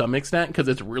card to some extent because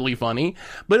it's really funny,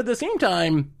 but at the same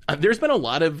time, there's been a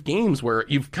lot of games where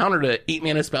you've countered a 8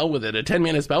 mana spell with it, a 10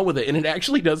 mana spell with it, and it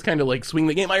actually does kind of like swing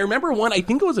the game. I remember one, I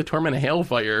think it was a Torment of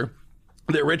Hailfire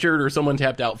that Richard or someone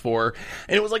tapped out for,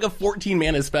 and it was like a 14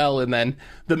 mana spell, and then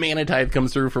the Mana Tithe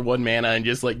comes through for 1 mana and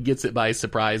just like gets it by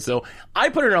surprise. So I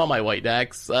put it in all my white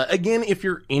decks. Again, if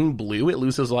you're in blue, it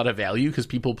loses a lot of value because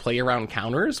people play around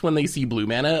counters when they see blue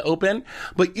mana open.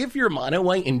 But if you're mono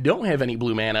white and don't have any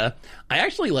blue mana, I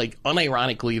actually like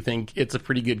unironically think it's a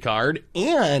pretty good card,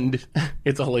 and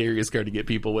it's a hilarious card to get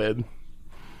people with.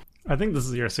 I think this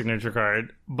is your signature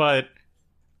card, but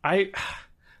I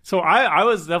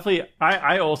was definitely,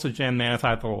 I also jammed Mana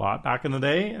Tithe a lot back in the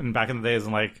day, and back in the days,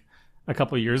 like a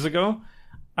couple of years ago.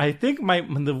 I think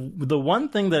the one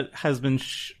thing that has been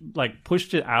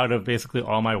pushed it out of basically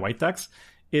all my white decks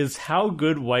is how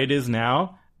good white is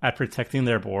now at protecting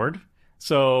their board.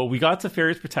 So we got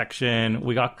Teferi's Protection,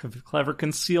 we got Clever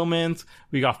Concealment,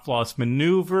 we got Flawless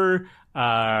Maneuver,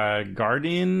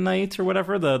 Guardian Knight or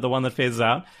whatever, the one that phases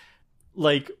out.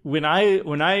 Like, when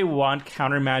I want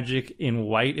counter magic in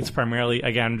white, it's primarily,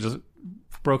 again, just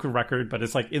broken record, but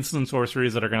it's like instant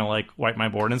sorceries that are going to like wipe my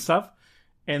board and stuff.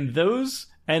 And those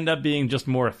end up being just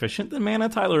more efficient than Mana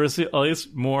Tithe, or at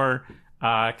least more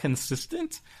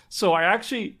consistent. So I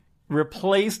actually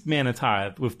replaced Mana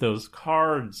Tithe with those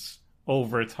cards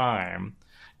over time.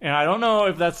 And I don't know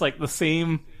if that's like the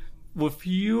same with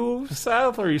you,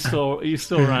 Seth, or you still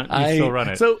run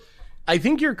it. So I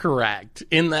think you're correct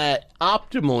in that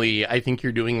optimally, I think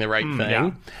you're doing the right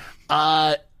thing.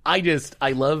 Yeah.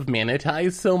 I love Mana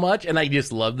Tithe so much, and I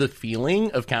just love the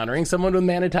feeling of countering someone with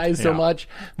Mana Tithe so much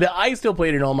that I still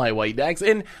played in all my white decks.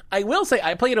 And I will say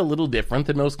I play it a little different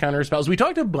than most counter spells. We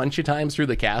talked a bunch of times through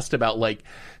the cast about like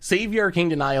save your Arcane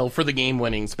Denial for the game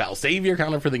winning spell, save your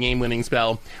counter for the game winning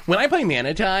spell. When I play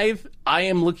Mana Tithe, I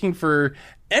am looking for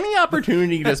any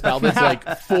opportunity to spell that's like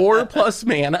 4+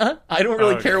 mana. I don't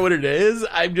really care what it is.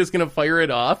 I'm just going to fire it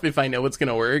off if I know it's going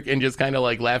to work and just kind of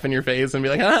like laugh in your face and be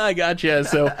like, I gotcha.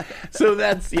 So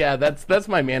that's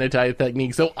my Mana Tithe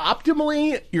technique. So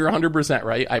optimally, you're 100%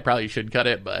 right. I probably should cut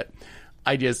it, but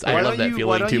I love that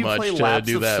feeling too much to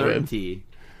do that with.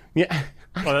 Yeah.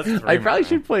 Well, that's I probably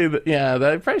should play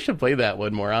I probably should play that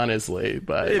one more honestly,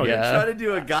 but if you're trying to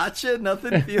do a gotcha,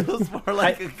 nothing feels more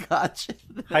like a gotcha.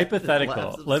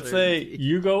 Hypothetical. Let's say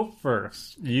you go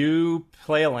first. You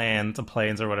play a land, some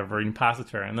planes or whatever, and you pass a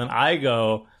turn, and then I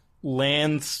go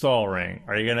land Sol Ring.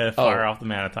 Are you gonna fire off the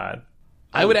Mana Tithe?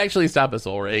 I would actually stop a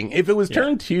Sol Ring. If it was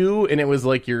turn 2 and it was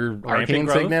like your Arcane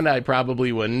Signet, I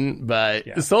probably wouldn't, but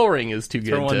the Sol Ring is too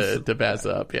good to pass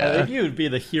up. Yeah. I think you would be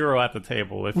the hero at the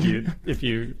table if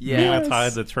you Mana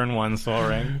Tithe the turn 1 Sol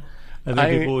Ring. I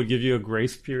think people would give you a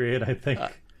grace period, I think.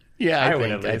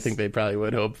 I think they probably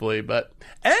would, hopefully. But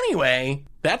anyway,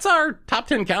 that's our top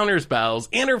 10 counterspells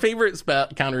and our favorite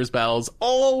counterspells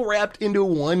all wrapped into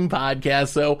one podcast.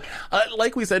 So,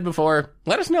 like we said before,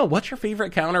 let us know, what's your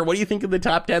favorite counter? What do you think of the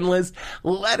top 10 list?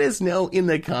 Let us know in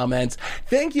the comments.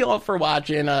 Thank you all for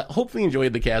watching. Hopefully you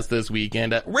enjoyed the cast this week.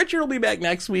 And Richard will be back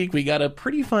next week. We got a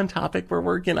pretty fun topic we're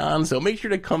working on, so make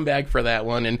sure to come back for that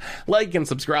one and like and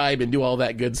subscribe and do all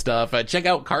that good stuff. Check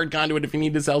out Card Conduit if you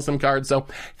need to sell some cards. So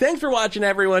thanks for watching,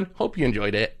 everyone. Hope you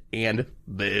enjoyed it. And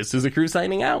this is a crew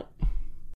signing out.